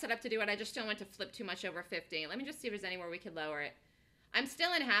 I had it set up to do it. I just don't want to flip too much over 50. Let me just see if there's anywhere we could lower it. I'm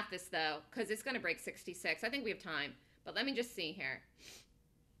still in half this, though, because it's going to break 66. I think we have time. But let me just see here.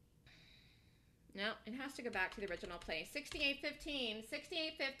 No, it has to go back to the original place. 68.15.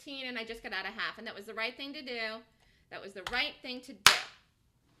 68.15, and I just got out of half. And that was the right thing to do. That was the right thing to do.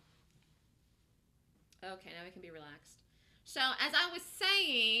 Okay, now we can be relaxed. So, as I was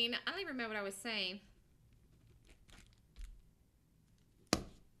saying, I don't even remember what I was saying.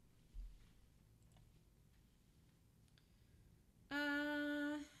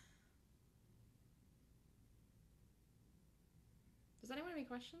 Does anyone have any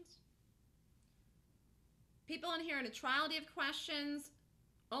questions? People in here in a trial, do you have questions?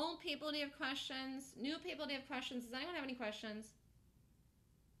 Old people, do you have questions? New people, do you have questions? Does anyone have any questions?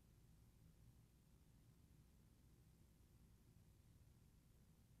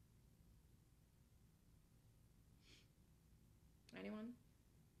 Anyone?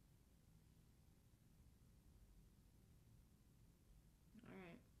 All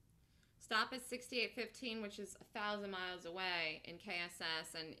right. Stop at 68.15, which is 1,000 miles away in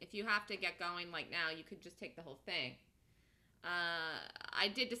KSS. And if you have to get going like now, you could just take the whole thing. I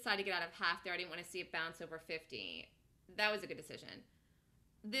did decide to get out of half there. I didn't want to see it bounce over 50. That was a good decision.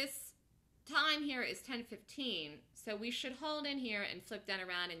 This time here is 10:15, so we should hold in here and flip down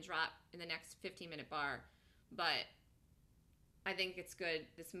around and drop in the next 15-minute bar. But I think it's good.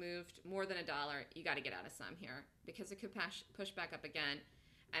 This moved more than $1. You got to get out of some here because it could push back up again.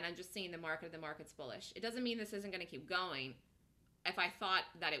 And I'm just seeing the market's bullish. It doesn't mean this isn't going to keep going. If I thought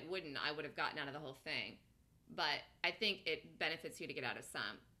that it wouldn't, I would have gotten out of the whole thing. But I think it benefits you to get out of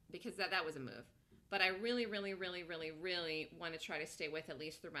some because that was a move. But I really, really, really, really, really want to try to stay with at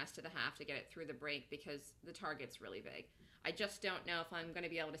least the rest of the half to get it through the break because the target's really big. I just don't know if I'm going to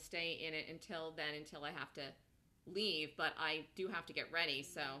be able to stay in it until then, until I have to leave. But I do have to get ready,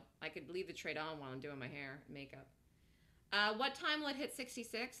 so I could leave the trade on while I'm doing my hair and makeup. What time will it hit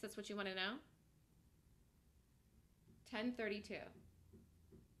 66? That's what you want to know? 10:32.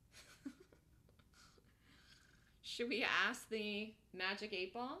 Should we ask the magic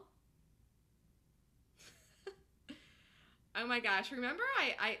 8 ball? Oh my gosh, remember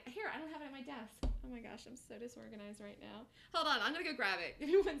here, I don't have it at my desk. Oh my gosh, I'm so disorganized right now. Hold on, I'm gonna go grab it. Give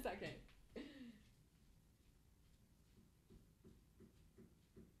me 1 second.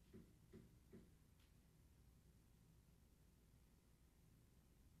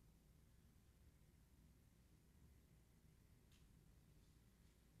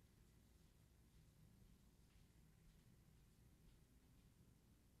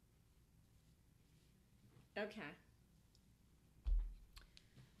 Okay.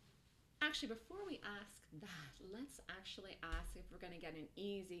 Actually, before we ask that, let's actually ask if we're going to get an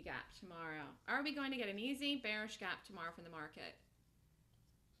easy gap tomorrow. Are we going to get an easy bearish gap tomorrow from the market?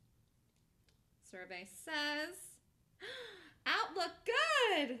 Survey says, outlook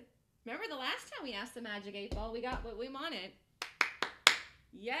good. Remember the last time we asked the magic 8 ball, we got what we wanted.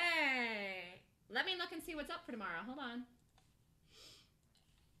 Yay. Let me look and see what's up for tomorrow. Hold on.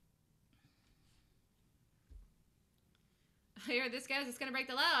 Here this goes. It's gonna break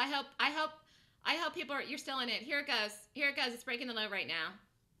the low. I hope people are. You're still in it. Here it goes. Here it goes. It's breaking the low right now.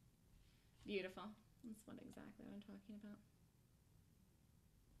 Beautiful. That's what exactly what I'm talking about.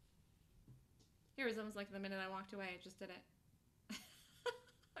 Here it was almost like the minute I walked away, it just did it.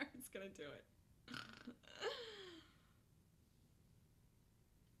 It's gonna do it.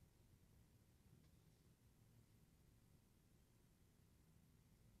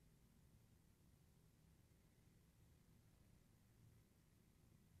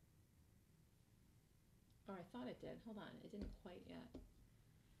 Oh, I thought it did. Hold on. It didn't quite yet. This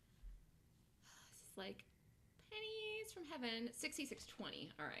is like pennies from heaven.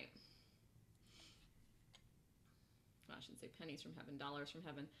 66.20. All right. Gosh, I shouldn't say pennies from heaven, dollars from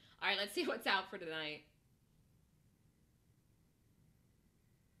heaven. All right, let's see what's out for tonight.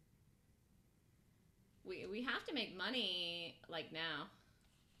 We have to make money like now.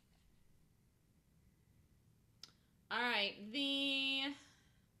 All right, the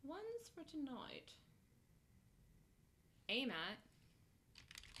ones for tonight. AMAT.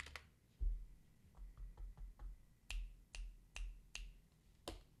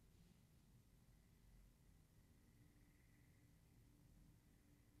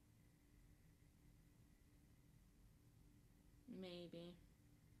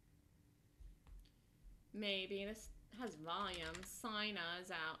 Maybe. This has volume. Sina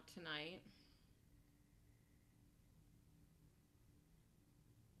is out tonight.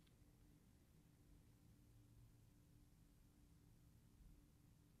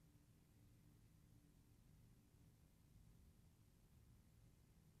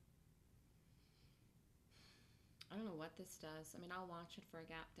 I don't know what this does. I mean, I'll watch it for a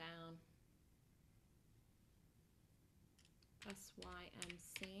gap down.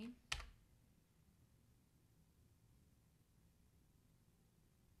 SYMC.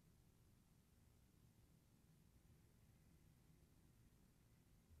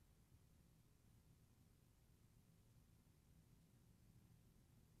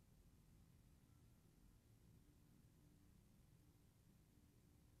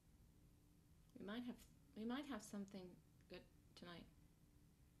 We might have something good tonight.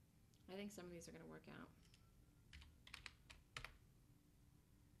 I think some of these are going to work out.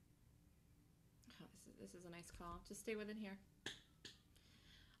 Oh, this is a nice call. Just stay with it here.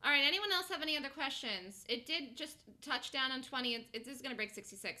 All right, anyone else have any other questions? It did just touch down on 20. It is going to break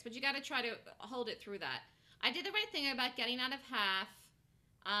 66, but you got to try to hold it through that. I did the right thing about getting out of half.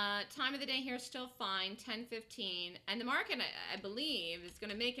 Time of the day here is still fine, 10:15, and the market, I believe, is going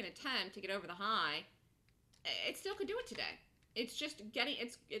to make an attempt to get over the high. It still could do it today. It's just getting,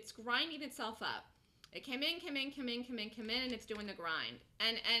 it's grinding itself up. It came in, and it's doing the grind.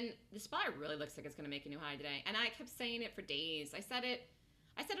 And the SPY really looks like it's going to make a new high today. And I kept saying it for days. I said it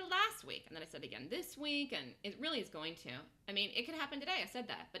last week, and then I said it again this week, and it really is going to. I mean, it could happen today. I said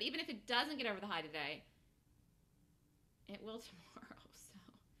that. But even if it doesn't get over the high today, it will tomorrow.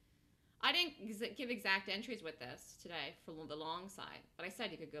 I didn't give exact entries with this today for the long side, but I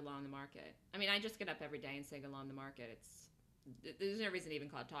said you could go long the market. I mean, I just get up every day and say go long the market. There's no reason to even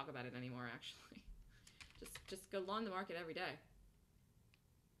talk about it anymore, actually. Just go long the market every day.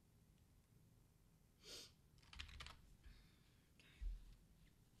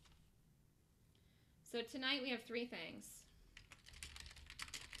 So tonight we have three things.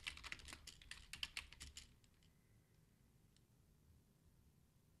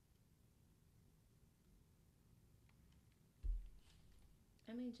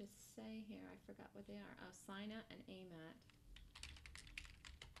 Let me just say here, I forgot what they are. Oh, Sina and AMAT.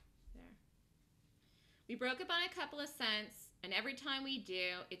 There. We broke up on a couple of cents, and every time we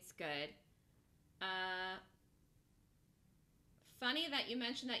do, it's good. Funny that you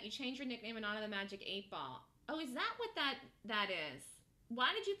mentioned that you changed your nickname and onto the Magic 8 Ball. Oh, is that what that is?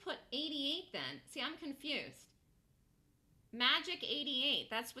 Why did you put 88 then? See, I'm confused. Magic 88,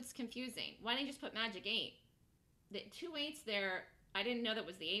 that's what's confusing. Why didn't you just put Magic 8? The 2 8s there, I didn't know that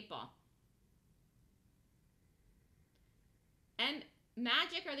was the 8 Ball. And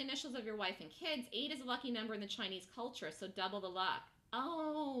Magic are the initials of your wife and kids. 8 is a lucky number in the Chinese culture, so double the luck.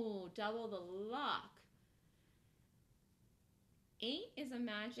 Oh, double the luck. 8 is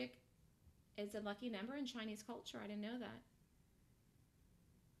a lucky number in Chinese culture. I didn't know that.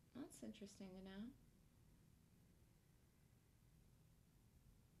 That's interesting to know.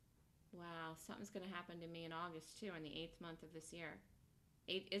 Wow, something's going to happen to me in August too, in the 8th month of this year.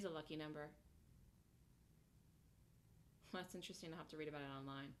 8 is a lucky number. Well, that's interesting. I'll have to read about it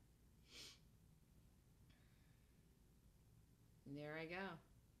online. There I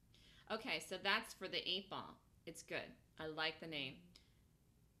go. Okay, so that's for the 8 Ball. It's good. I like the name.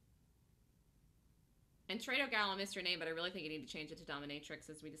 And Trader Gal, I missed your name, but I really think you need to change it to Dominatrix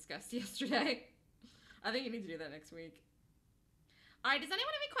as we discussed yesterday. I think you need to do that next week. All right, does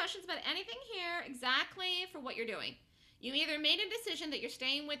anyone have any questions about anything here exactly for what you're doing? You either made a decision that you're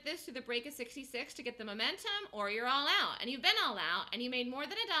staying with this through the break of 66 to get the momentum, or you're all out. And you've been all out, and you made more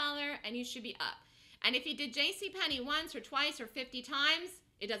than $1, and you should be up. And if you did JCPenney once or twice or 50 times,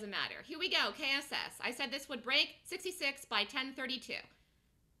 it doesn't matter. Here we go, KSS. I said this would break 66 by 10:32. I'm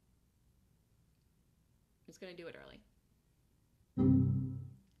just going to do it early.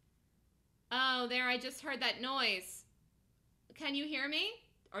 Oh, there, I just heard that noise. Can you hear me?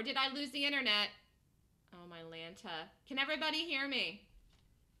 Or did I lose the internet? Oh, my Lanta. Can everybody hear me?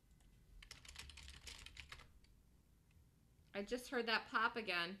 I just heard that pop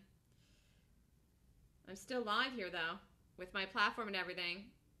again. I'm still live here though, with my platform and everything.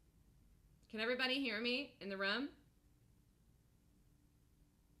 Can everybody hear me in the room?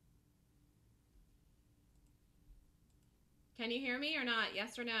 Can you hear me or not?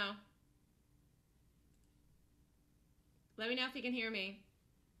 Yes or no? Let me know if you can hear me.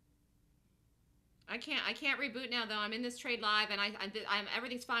 I can't reboot now though. I'm in this trade live and I'm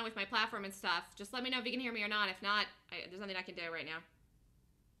everything's fine with my platform and stuff. Just let me know if you can hear me or not. If not, there's nothing I can do right now.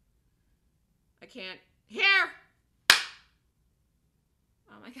 I can't hear.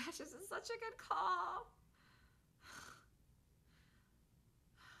 Oh my gosh, this is such a good call.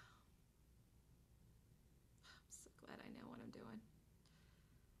 I'm so glad I know what I'm doing.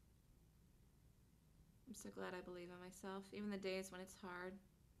 I'm so glad I believe in myself, even the days when it's hard.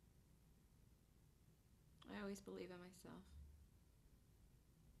 I always believe in myself.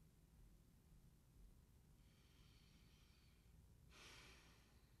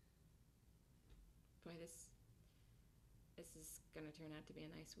 Boy, this is going to turn out to be a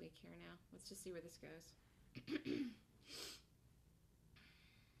nice week here now. Let's just see where this goes.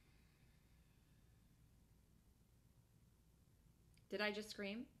 Did I just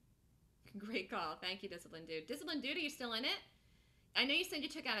scream? Great call. Thank you, Discipline Dude. Discipline Dude, are you still in it? I know you said you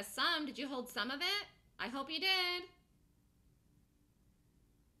took out a sum. Did you hold some of it? I hope you did.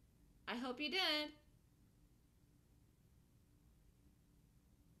 I hope you did.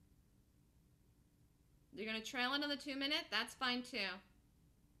 You're going to trail another 2 minutes? That's fine too.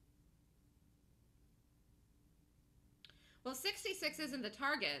 Well, 66 isn't the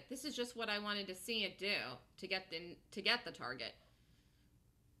target. This is just what I wanted to see it do to get the target.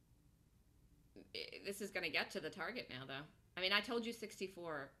 This is going to get to the target now, though. I mean, I told you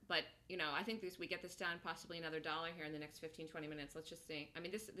 64, but, you know, I think we get this down possibly another $1 here in the next 15, 20 minutes. Let's just see. I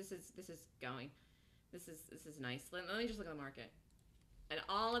mean, this is going. This is nice. Let me just look at the market. And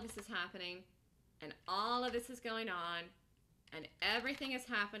all of this is happening, and all of this is going on, and everything is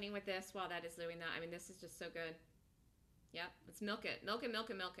happening with this while that is doing that. I mean, this is just so good. Yep, let's milk it. Milk it, milk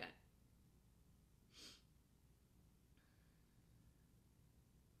it, milk it.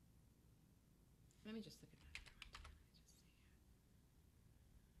 Let me just look at that.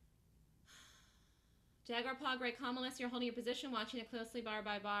 Jaguar Paw, Grey Comeless, you're holding your position, watching it closely bar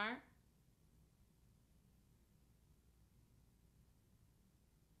by bar.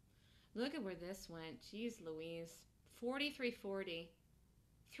 Look at where this went. Jeez Louise. 43.40.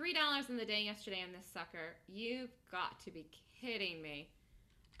 $3 in the day yesterday on this sucker. You've got to be kidding me.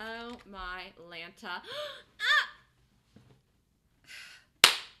 Oh my Lanta. Ah!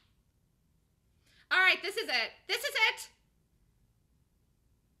 All right, this is it. This is it.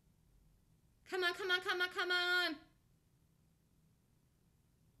 Come on, come on, come on, come on.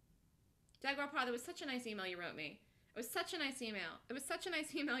 Jaguar Paw, that was such a nice email you wrote me. It was such a nice email. It was such a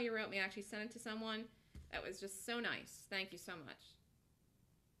nice email you wrote me. I actually sent it to someone. That was just so nice. Thank you so much.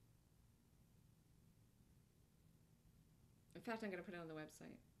 In fact, I'm going to put it on the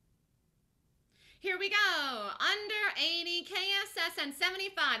website. Here we go. Under 80, KSS, and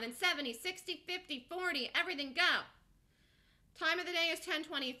 75, and 70, 60, 50, 40. Everything go. Time of the day is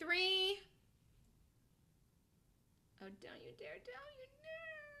 10:23. Oh, don't you dare, don't you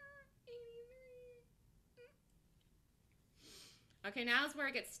dare. 83. Okay, now is where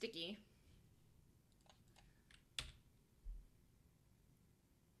it gets sticky.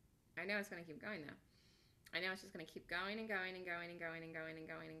 I know it's going to keep going, though. I know it's just going to keep going and going and going and going and going and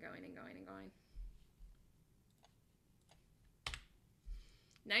going and going and going and going.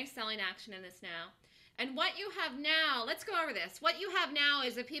 Nice selling action in this now. And what you have now, let's go over this. What you have now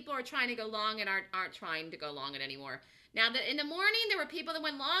is that people are trying to go long and aren't trying to go long it anymore. Now, in the morning, there were people that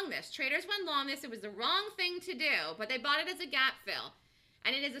went long this. Traders went long this. It was the wrong thing to do, but they bought it as a gap fill.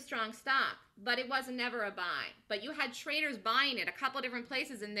 And it is a strong stop, but it was never a buy. But you had traders buying it a couple of different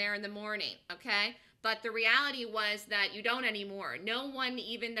places in there in the morning, okay? But the reality was that you don't anymore. No one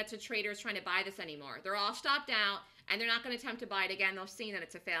even that's a trader is trying to buy this anymore. They're all stopped out, and they're not going to attempt to buy it again. They'll see that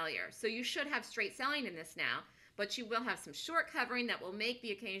it's a failure. So you should have straight selling in this now, but you will have some short covering that will make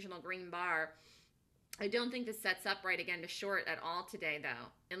the occasional green bar. I don't think this sets up right again to short at all today,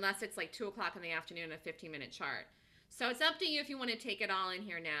 though, unless it's like 2 o'clock in the afternoon, a 15-minute chart. So it's up to you if you want to take it all in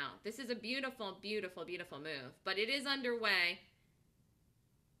here now. This is a beautiful, beautiful, beautiful move, but it is underway.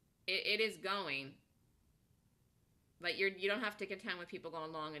 It is going, but you don't have to contend with people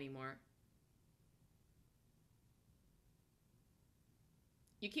going long anymore.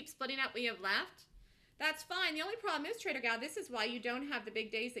 You keep splitting up what you have left. That's fine. The only problem is, Trader Gal, this is why you don't have the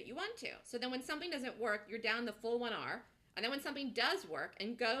big days that you want to. So then when something doesn't work, you're down the full 1R. And then when something does work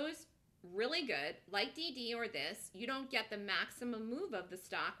and goes really good, like DD or this, you don't get the maximum move of the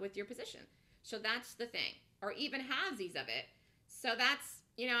stock with your position. So that's the thing. Or even halvesies of it. So that's,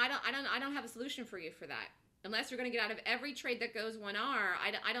 you know, I don't have a solution for you for that. Unless you're going to get out of every trade that goes 1R,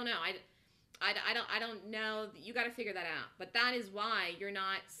 I don't know. I don't know. You got to figure that out. But that is why you're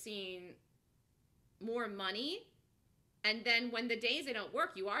not seeing more money. And then when the days they don't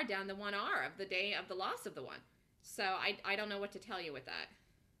work, you are down the 1R of the day of the loss of the one. So I don't know what to tell you with that.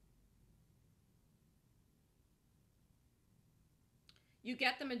 You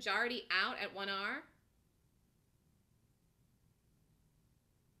get the majority out at 1R.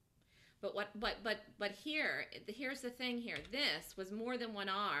 But here's the thing here. This was more than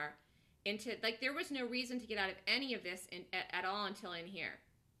 1R into, like, there was no reason to get out of any of this at all until in here,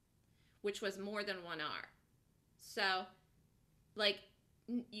 which was more than 1R. So, like,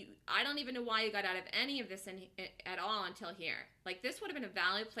 I don't even know why you got out of any of this at all until here. Like, this would have been a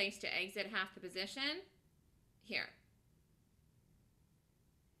valid place to exit half the position. Here.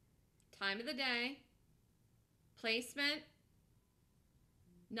 Time of the day. Placement.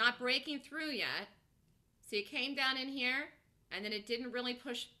 Not breaking through yet. So you came down in here, and then it didn't really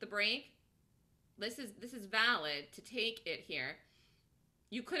push the break. This is valid to take it here.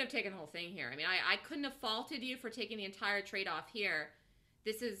 You could have taken the whole thing here. I mean, I couldn't have faulted you for taking the entire trade off here.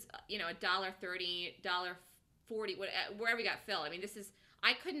 This is, you know, $1.30, $1.40, wherever you got filled. I mean, this is,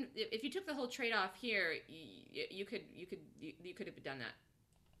 I couldn't, if you took the whole trade off here, you could have done that.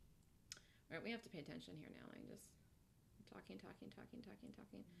 All right, we have to pay attention here now. I'm just talking.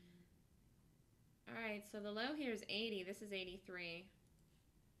 All right, so the low here is 80. This is 83.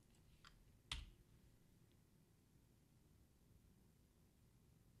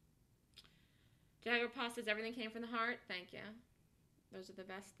 Jagger Paw says everything came from the heart. Thank you. Those are the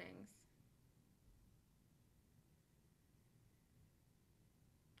best things.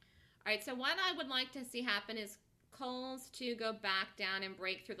 All right, so what I would like to see happen is Kohl's to go back down and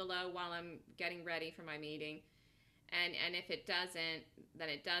break through the low while I'm getting ready for my meeting. And if it doesn't, then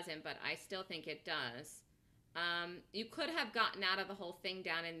it doesn't, but I still think it does. You could have gotten out of the whole thing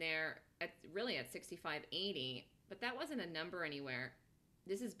down in there really at 65.80, but that wasn't a number anywhere.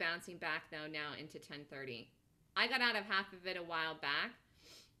 This is bouncing back, though, now into 10.30. I got out of half of it a while back.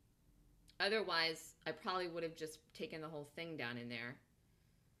 Otherwise, I probably would have just taken the whole thing down in there.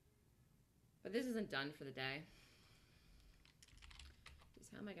 But this isn't done for the day.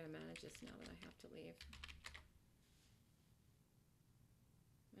 Jeez, how am I going to manage this now that I have to leave?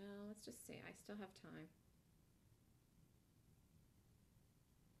 Well, let's just see. I still have time.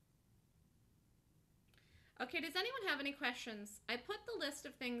 Okay, does anyone have any questions? I put the list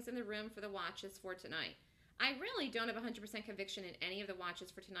of things in the room for the watches for tonight. I really don't have 100% conviction in any of the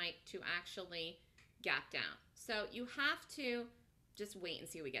watches for tonight to actually gap down. So you have to just wait and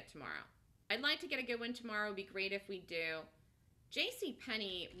see what we get tomorrow. I'd like to get a good one tomorrow. It would be great if we do.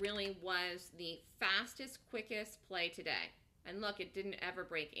 JCPenney really was the fastest, quickest play today. And look, it didn't ever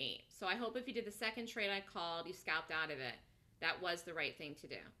break 8. So I hope if you did the second trade I called, you scalped out of it. That was the right thing to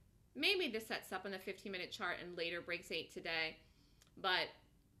do. Maybe this sets up on the 15-minute chart and later breaks 8 today. But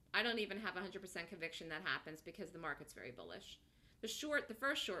I don't even have 100% conviction that happens because the market's very bullish. The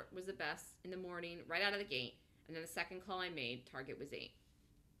first short was the best in the morning, right out of the gate. And then the second call I made, target was 8.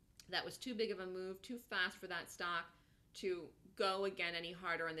 That was too big of a move, too fast for that stock to go again any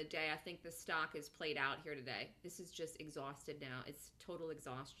harder in the day. I think the stock is played out here today. This is just exhausted now. It's total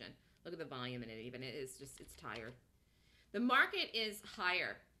exhaustion. Look at the volume in it even. It is just, it's tired. The market is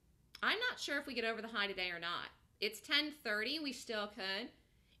higher. I'm not sure if we get over the high today or not. It's 10:30. We still could.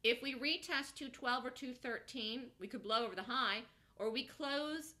 If we retest 212 or 213, we could blow over the high, or we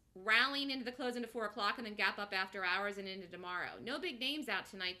close rallying into the close into 4 o'clock and then gap up after hours and into tomorrow. No big names out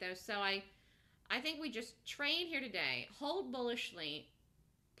tonight, though, so I think we just trade here today, hold bullishly,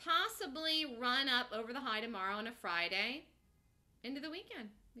 possibly run up over the high tomorrow on a Friday into the weekend.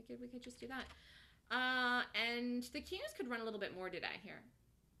 We could just do that. And the Qs could run a little bit more today here.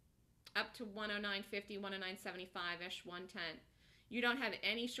 Up to 109.50, 109.75-ish, 110. You don't have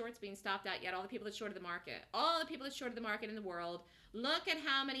any shorts being stopped out yet. All the people that shorted the market. All the people that shorted the market in the world. Look at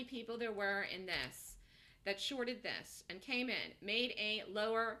how many people there were in this that shorted this and came in, made a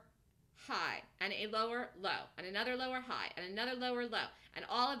lower high and a lower low and another lower high and another lower low. And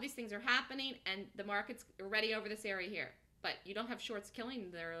all of these things are happening and the market's already over this area here. But you don't have shorts killing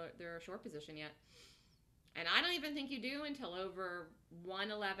their short position yet. And I don't even think you do until over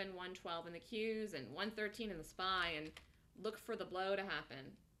 111, 112 in the Qs and 113 in the SPY, and look for the blow to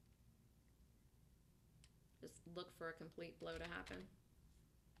happen. Just look for a complete blow to happen.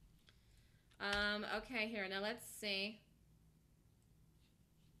 Okay, here, now let's see.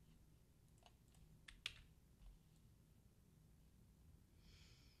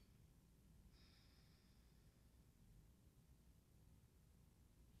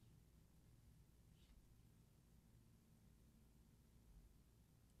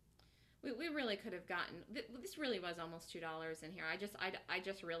 We really could have gotten, this really was almost $2 in here. I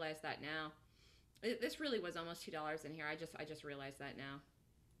just realized that now. This really was almost $2 in here. I just realized that now.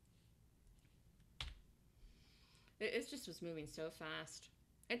 It just was moving so fast.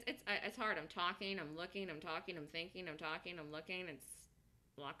 It's hard. I'm talking, I'm looking, I'm talking, I'm thinking, I'm talking, I'm looking. It's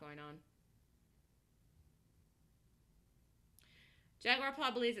a lot going on. Jaguar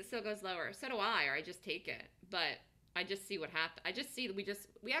Paul believes it still goes lower. So do I, or I just take it. But I just see what happened. I just see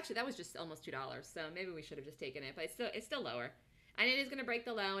we actually, that was just almost $2. So maybe we should have just taken it, but it's still lower. And it is going to break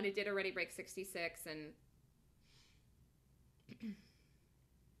the low, and it did already break 66, and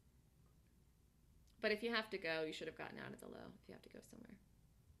but if you have to go, you should have gotten out of the low if you have to go somewhere.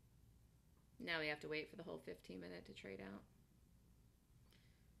 Now we have to wait for the whole 15-minute to trade out.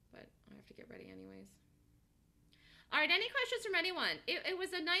 But I have to get ready anyways. All right, any questions from anyone? It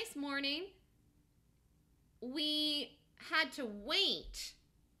was a nice morning. We had to wait.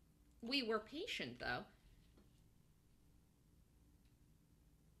 We were patient, though.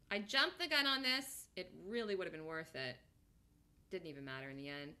 I jumped the gun on this. It really would have been worth it. Didn't even matter in the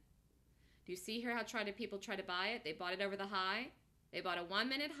end. Do you see here how people try to buy it? They bought it over the high. They bought a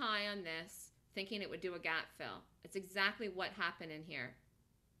 1-minute high on this, thinking it would do a gap fill. It's exactly what happened in here.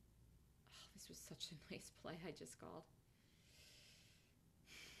 Oh, this was such a nice play I just called.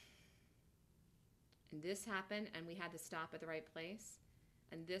 And this happened, and we had to stop at the right place.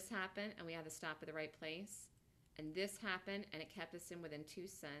 And this happened, and we had to stop at the right place. And this happened, and it kept us in within 2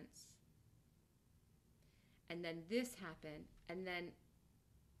 cents. And then this happened, and then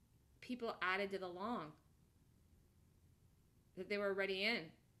people added to the long that they were already in.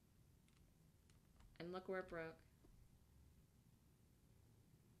 And look where it broke.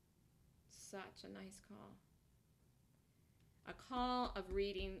 Such a nice call. A call of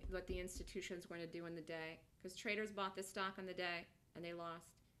reading what the institution's going to do in the day. Because traders bought this stock on the day, and they lost.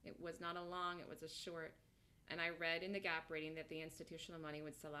 It was not a long, it was a short. And I read in the gap rating that the institutional money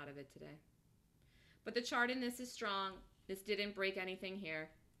would sell out of it today. But the chart in this is strong. This didn't break anything here.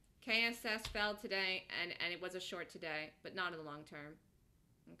 KSS fell today, and it was a short today, but not in the long term.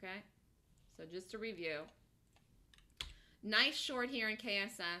 Okay? So just to review. Nice short here in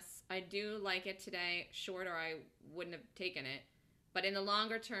KSS. I do like it today, short, or I wouldn't have taken it. But in the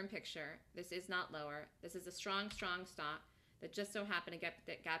longer term picture, this is not lower. This is a strong, strong stock that just so happened to get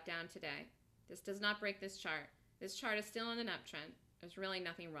that gap down today. This does not break this chart. This chart is still in an uptrend. There's really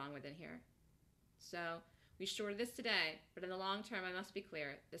nothing wrong with it here. So we shorted this today, but in the long term, I must be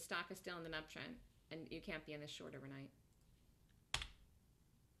clear, the stock is still in an uptrend, and you can't be in this short overnight.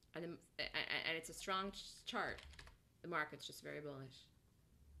 And it's a strong chart. The market's just very bullish.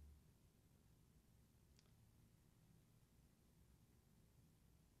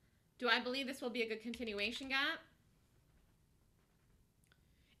 Do I believe this will be a good continuation gap?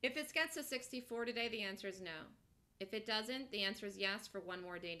 If it gets to 64 today, the answer is no. If it doesn't, the answer is yes for one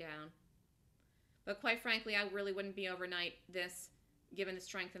more day down. But quite frankly, I really wouldn't be overnight this, given the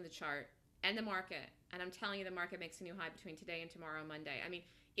strength in the chart and the market. And I'm telling you, the market makes a new high between today and tomorrow, Monday. I mean,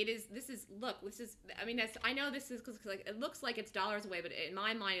 I mean, I know this is because like, it looks like it's dollars away, but in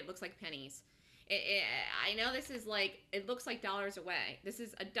my mind, it looks like pennies. I know this is like, it looks like dollars away. This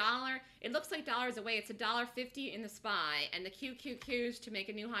is $1. It looks like dollars away. It's $1.50 in the SPY, and the QQQs to make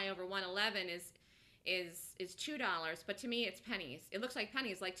a new high over 111 is $2. But to me, it's pennies. It looks like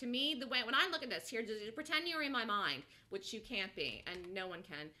pennies. Like to me, the way when I look at this here, just pretend you're in my mind, which you can't be, and no one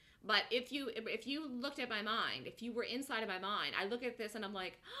can. But if you looked at my mind, if you were inside of my mind, I look at this and I'm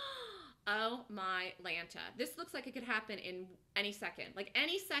like, oh my Lanta. This looks like it could happen in any second. Like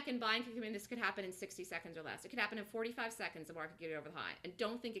any second buying could come in, this could happen in 60 seconds or less. It could happen in 45 seconds, the market could get over the high. And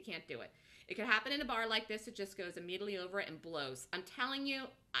don't think it can't do it. It could happen in a bar like this, it just goes immediately over it and blows. I'm telling you,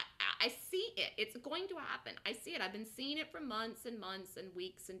 I see it. It's going to happen. I see it. I've been seeing it for months and months and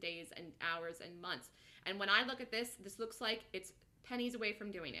weeks and days and hours and months. And when I look at this, this looks like it's pennies away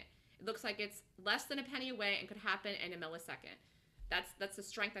from doing it. It looks like it's less than a penny away and could happen in a millisecond. That's the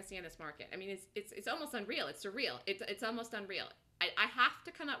strength I see in this market. I mean, it's almost unreal. It's surreal. It's almost unreal. I have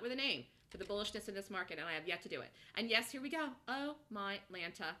to come up with a name for the bullishness in this market, and I have yet to do it. And yes, here we go. Oh my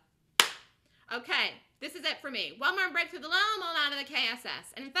Lanta. Okay, this is it for me. One more break through the low, I'm all out of the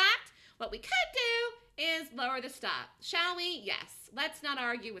KSS. And in fact, what we could do is lower the stop. Shall we? Yes. Let's not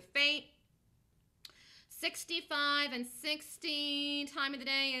argue with fate. 65 and 60. Time of the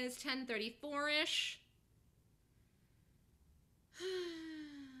day is 10:34-ish.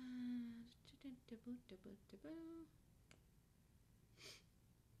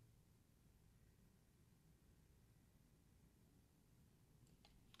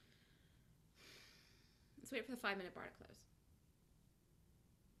 Let's wait for the 5-minute bar to close.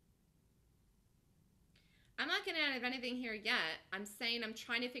 looking at anything here yet. I'm saying I'm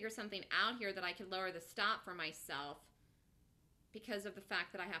trying to figure something out here that I can lower the stop for myself because of the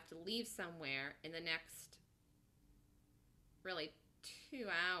fact that I have to leave somewhere in the next really 2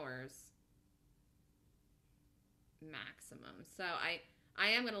 hours maximum. So I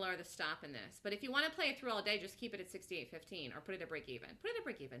am going to lower the stop in this. But if you want to play it through all day, just keep it at 68.15 or put it at break even. Put it at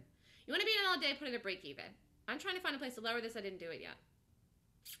break even. You want to be in all day, put it at break even. I'm trying to find a place to lower this. I didn't do it yet.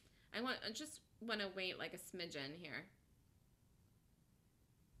 I just want to wait like a smidgen here.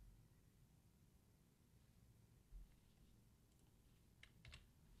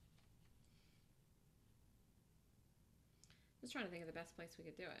 Just trying to think of the best place we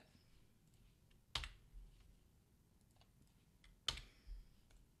could do it.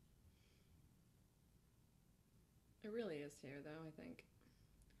 It really is here, though, I think.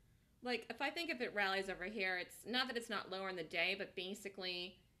 Like, if I think if it rallies over here, it's not that it's not lower in the day, but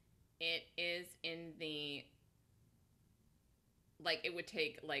basically it is in the, like, it would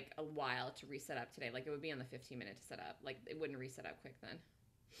take, like, a while to reset up today. Like, it would be on the 15-minute to set up. Like, it wouldn't reset up quick then.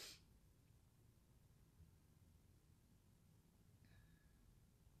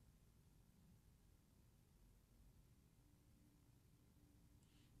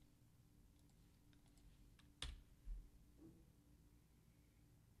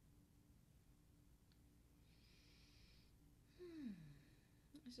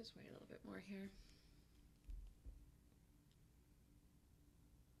 Let's just wait a little bit more here.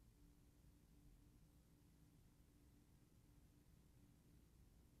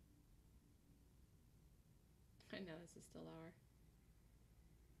 I know this is still lower.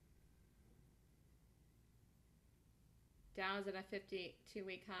 Dow is at a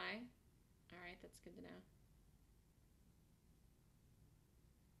 52-week high. All right, that's good to know.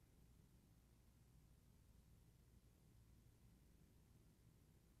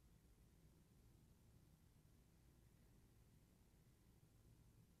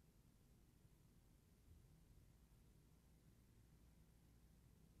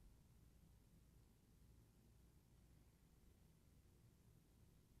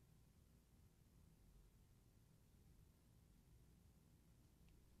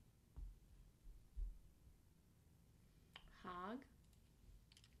 Hog.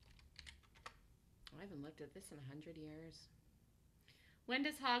 I haven't looked at this in 100 years. When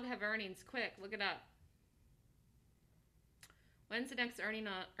does Hog have earnings? Quick, look it up. When's the next earnings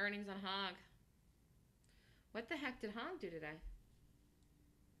on Hog? What the heck did Hog do today?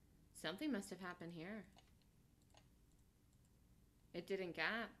 Something must have happened here. It didn't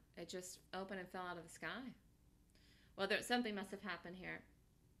gap. It just opened and fell out of the sky. Well, something must have happened here.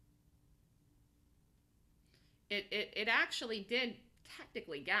 It actually did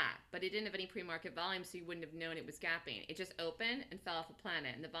technically gap, but it didn't have any pre-market volume, so you wouldn't have known it was gapping. It just opened and fell off a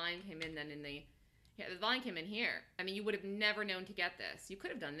planet, and the volume came in then in the... Yeah, the volume came in here. I mean, you would have never known to get this. You could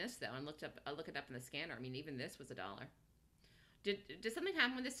have done this, though, and look it up in the scanner. I mean, even this was $1. Did something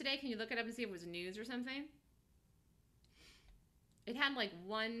happen with this today? Can you look it up and see if it was news or something? It had, like,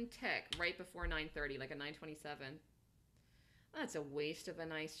 one tick right before 9:30, like a 9:27. Well, that's a waste of a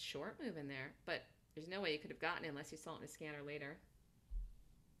nice short move in there, but there's no way you could have gotten it unless you saw it in the scanner later.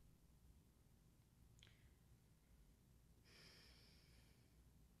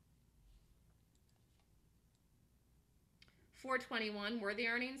 $4.21 were the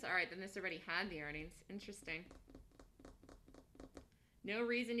earnings? All right, then this already had the earnings. Interesting. No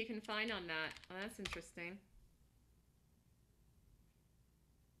reason you can find on that. Well, that's interesting.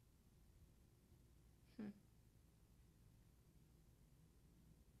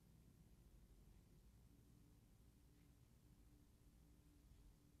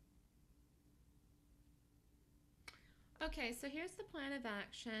 Okay, so here's the plan of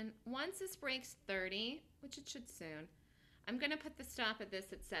action. Once this breaks 30, which it should soon, I'm going to put the stop at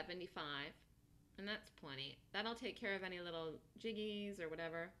this at 75, and that's plenty. That'll take care of any little jiggies or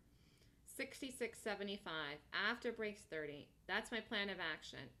whatever. 66.75 after it breaks 30. That's my plan of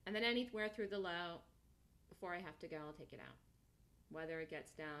action. And then anywhere through the low, before I have to go, I'll take it out. Whether it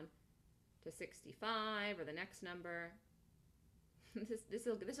gets down to 65 or the next number. This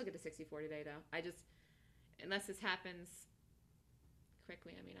will get to 64 today, though. Unless this happens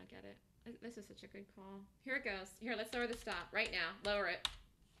quickly, I may not get it. This is such a good call. Here it goes. Here, let's lower the stop right now. Lower it.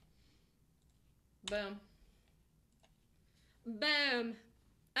 Boom. Boom.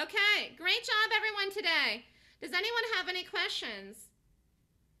 Okay, great job, everyone, today. Does anyone have any questions?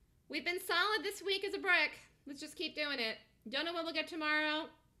 We've been solid this week as a brick. Let's just keep doing it. Don't know what we'll get tomorrow.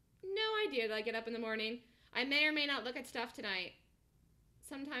 No idea till I get up in the morning. I may or may not look at stuff tonight.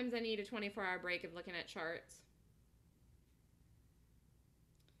 Sometimes I need a 24-hour break of looking at charts.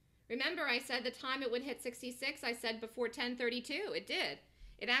 Remember, I said the time it would hit 66, I said before 10:32. It did.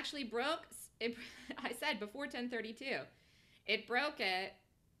 It actually broke, I said before 10:32. It broke it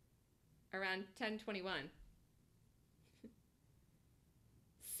around 10:21.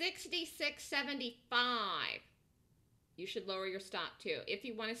 66.75. You should lower your stop too if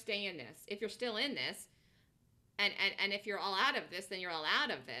you want to stay in this. If you're still in this, and if you're all out of this, then you're all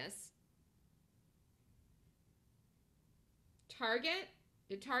out of this. Target.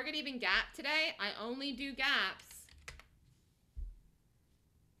 Did Target even gap today? I only do gaps.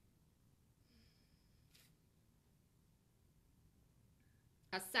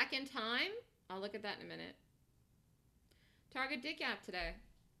 A second time? I'll look at that in a minute. Target did gap today.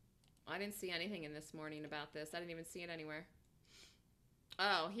 I didn't see anything in this morning about this. I didn't even see it anywhere.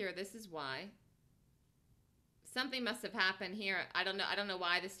 Oh, here, this is why. Something must have happened here. I don't know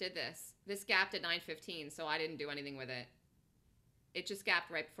why this did this. This gapped at 9:15, so I didn't do anything with it. It just gapped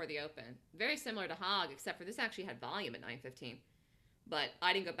right before the open. Very similar to Hog, except for this actually had volume at 9:15. But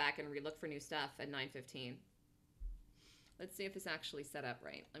I didn't go back and re-look for new stuff at 9:15. Let's see if this actually set up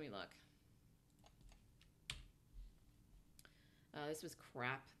right. Let me look. Oh, this was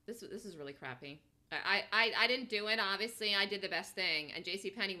crap. This is really crappy. I didn't do it, obviously. I did the best thing. And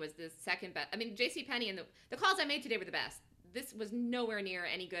JCPenney was the second best. I mean, JCPenney and the calls I made today were the best. This was nowhere near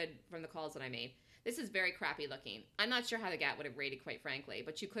any good from the calls that I made. This is very crappy looking. I'm not sure how the gap would have rated, quite frankly,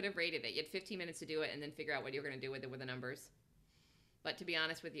 but you could have rated it. You had 15 minutes to do it and then figure out what you were going to do with it with the numbers. But to be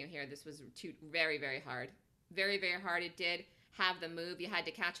honest with you here, this was very, very hard. Very, very hard. It did have the move. You had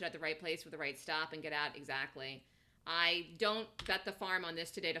to catch it at the right place with the right stop and get out exactly. I don't bet the farm on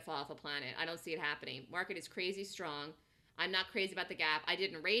this today to fall off a planet. I don't see it happening. Market is crazy strong. I'm not crazy about the gap. I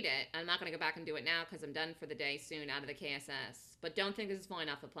didn't rate it. I'm not going to go back and do it now because I'm done for the day soon out of the KSS. But don't think this is falling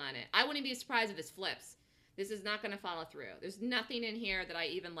off a planet. I wouldn't be surprised if this flips. This is not going to follow through. There's nothing in here that I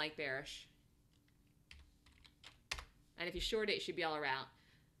even like bearish. And if you short it, you should be all around.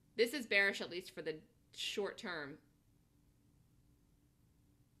 This is bearish at least for the short term.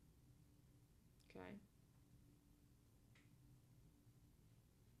 Okay.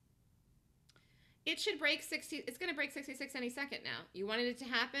 It should break 60. It's going to break 66 any second now. You wanted it to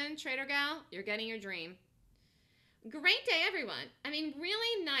happen, Trader Gal? You're getting your dream. Great day, everyone. I mean,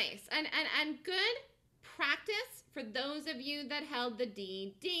 really nice. And good practice for those of you that held the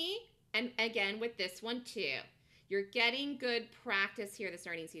DD. And again, with this one too. You're getting good practice here this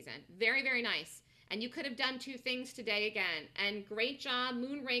earnings season. Very, very nice. And you could have done two things today again. And great job,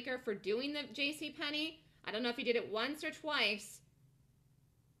 Moonraker, for doing the JCPenney. I don't know if you did it once or twice.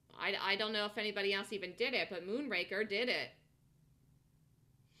 I don't know if anybody else even did it, but Moonraker did it.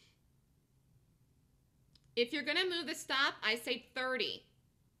 If you're going to move the stop, I say 30.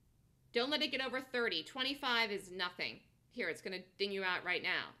 Don't let it get over 30. 25 is nothing. Here, it's going to ding you out right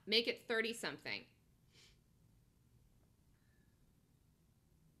now. Make it 30-something.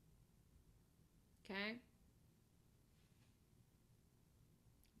 Okay?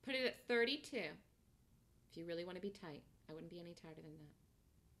 Put it at 32. If you really want to be tight. I wouldn't be any tighter than that.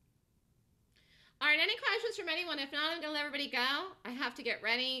 All right, any questions from anyone? If not, I'm going to let everybody go. I have to get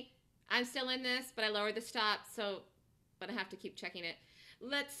ready. I'm still in this, but I lowered the stop, but I have to keep checking it.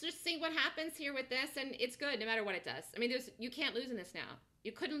 Let's just see what happens here with this, and it's good no matter what it does. I mean, you can't lose in this now.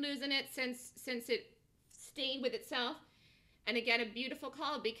 You couldn't lose in it since it stayed with itself. And again, a beautiful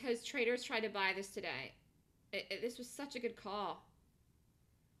call because traders tried to buy this today. This was such a good call.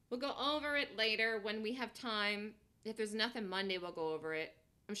 We'll go over it later when we have time. If there's nothing Monday, we'll go over it.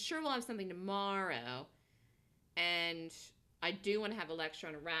 I'm sure we'll have something tomorrow. And I do want to have a lecture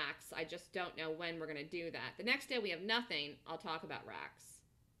on racks. I just don't know when we're going to do that. The next day we have nothing. I'll talk about racks.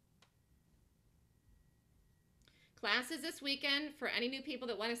 Classes this weekend for any new people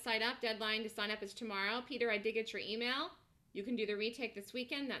that want to sign up. Deadline to sign up is tomorrow. Peter, I did get your email. You can do the retake this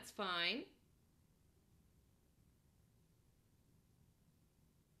weekend. That's fine.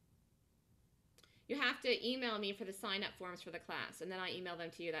 You have to email me for the sign-up forms for the class, and then I email them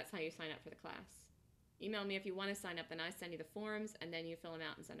to you. That's how you sign up for the class. Email me if you want to sign up, then I send you the forms, and then you fill them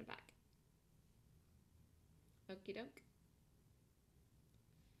out and send them back. Okie doke.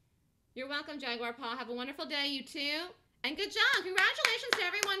 You're welcome, Jaguar Paul. Have a wonderful day, you too. And good job. Congratulations to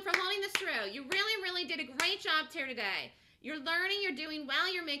everyone for holding this through. You really, really did a great job here today. You're learning, you're doing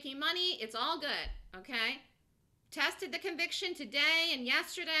well, you're making money. It's all good, okay? Tested the conviction today and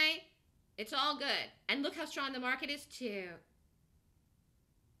yesterday. It's all good. And look how strong the market is too.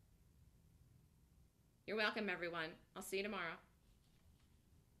 You're welcome, everyone. I'll see you tomorrow.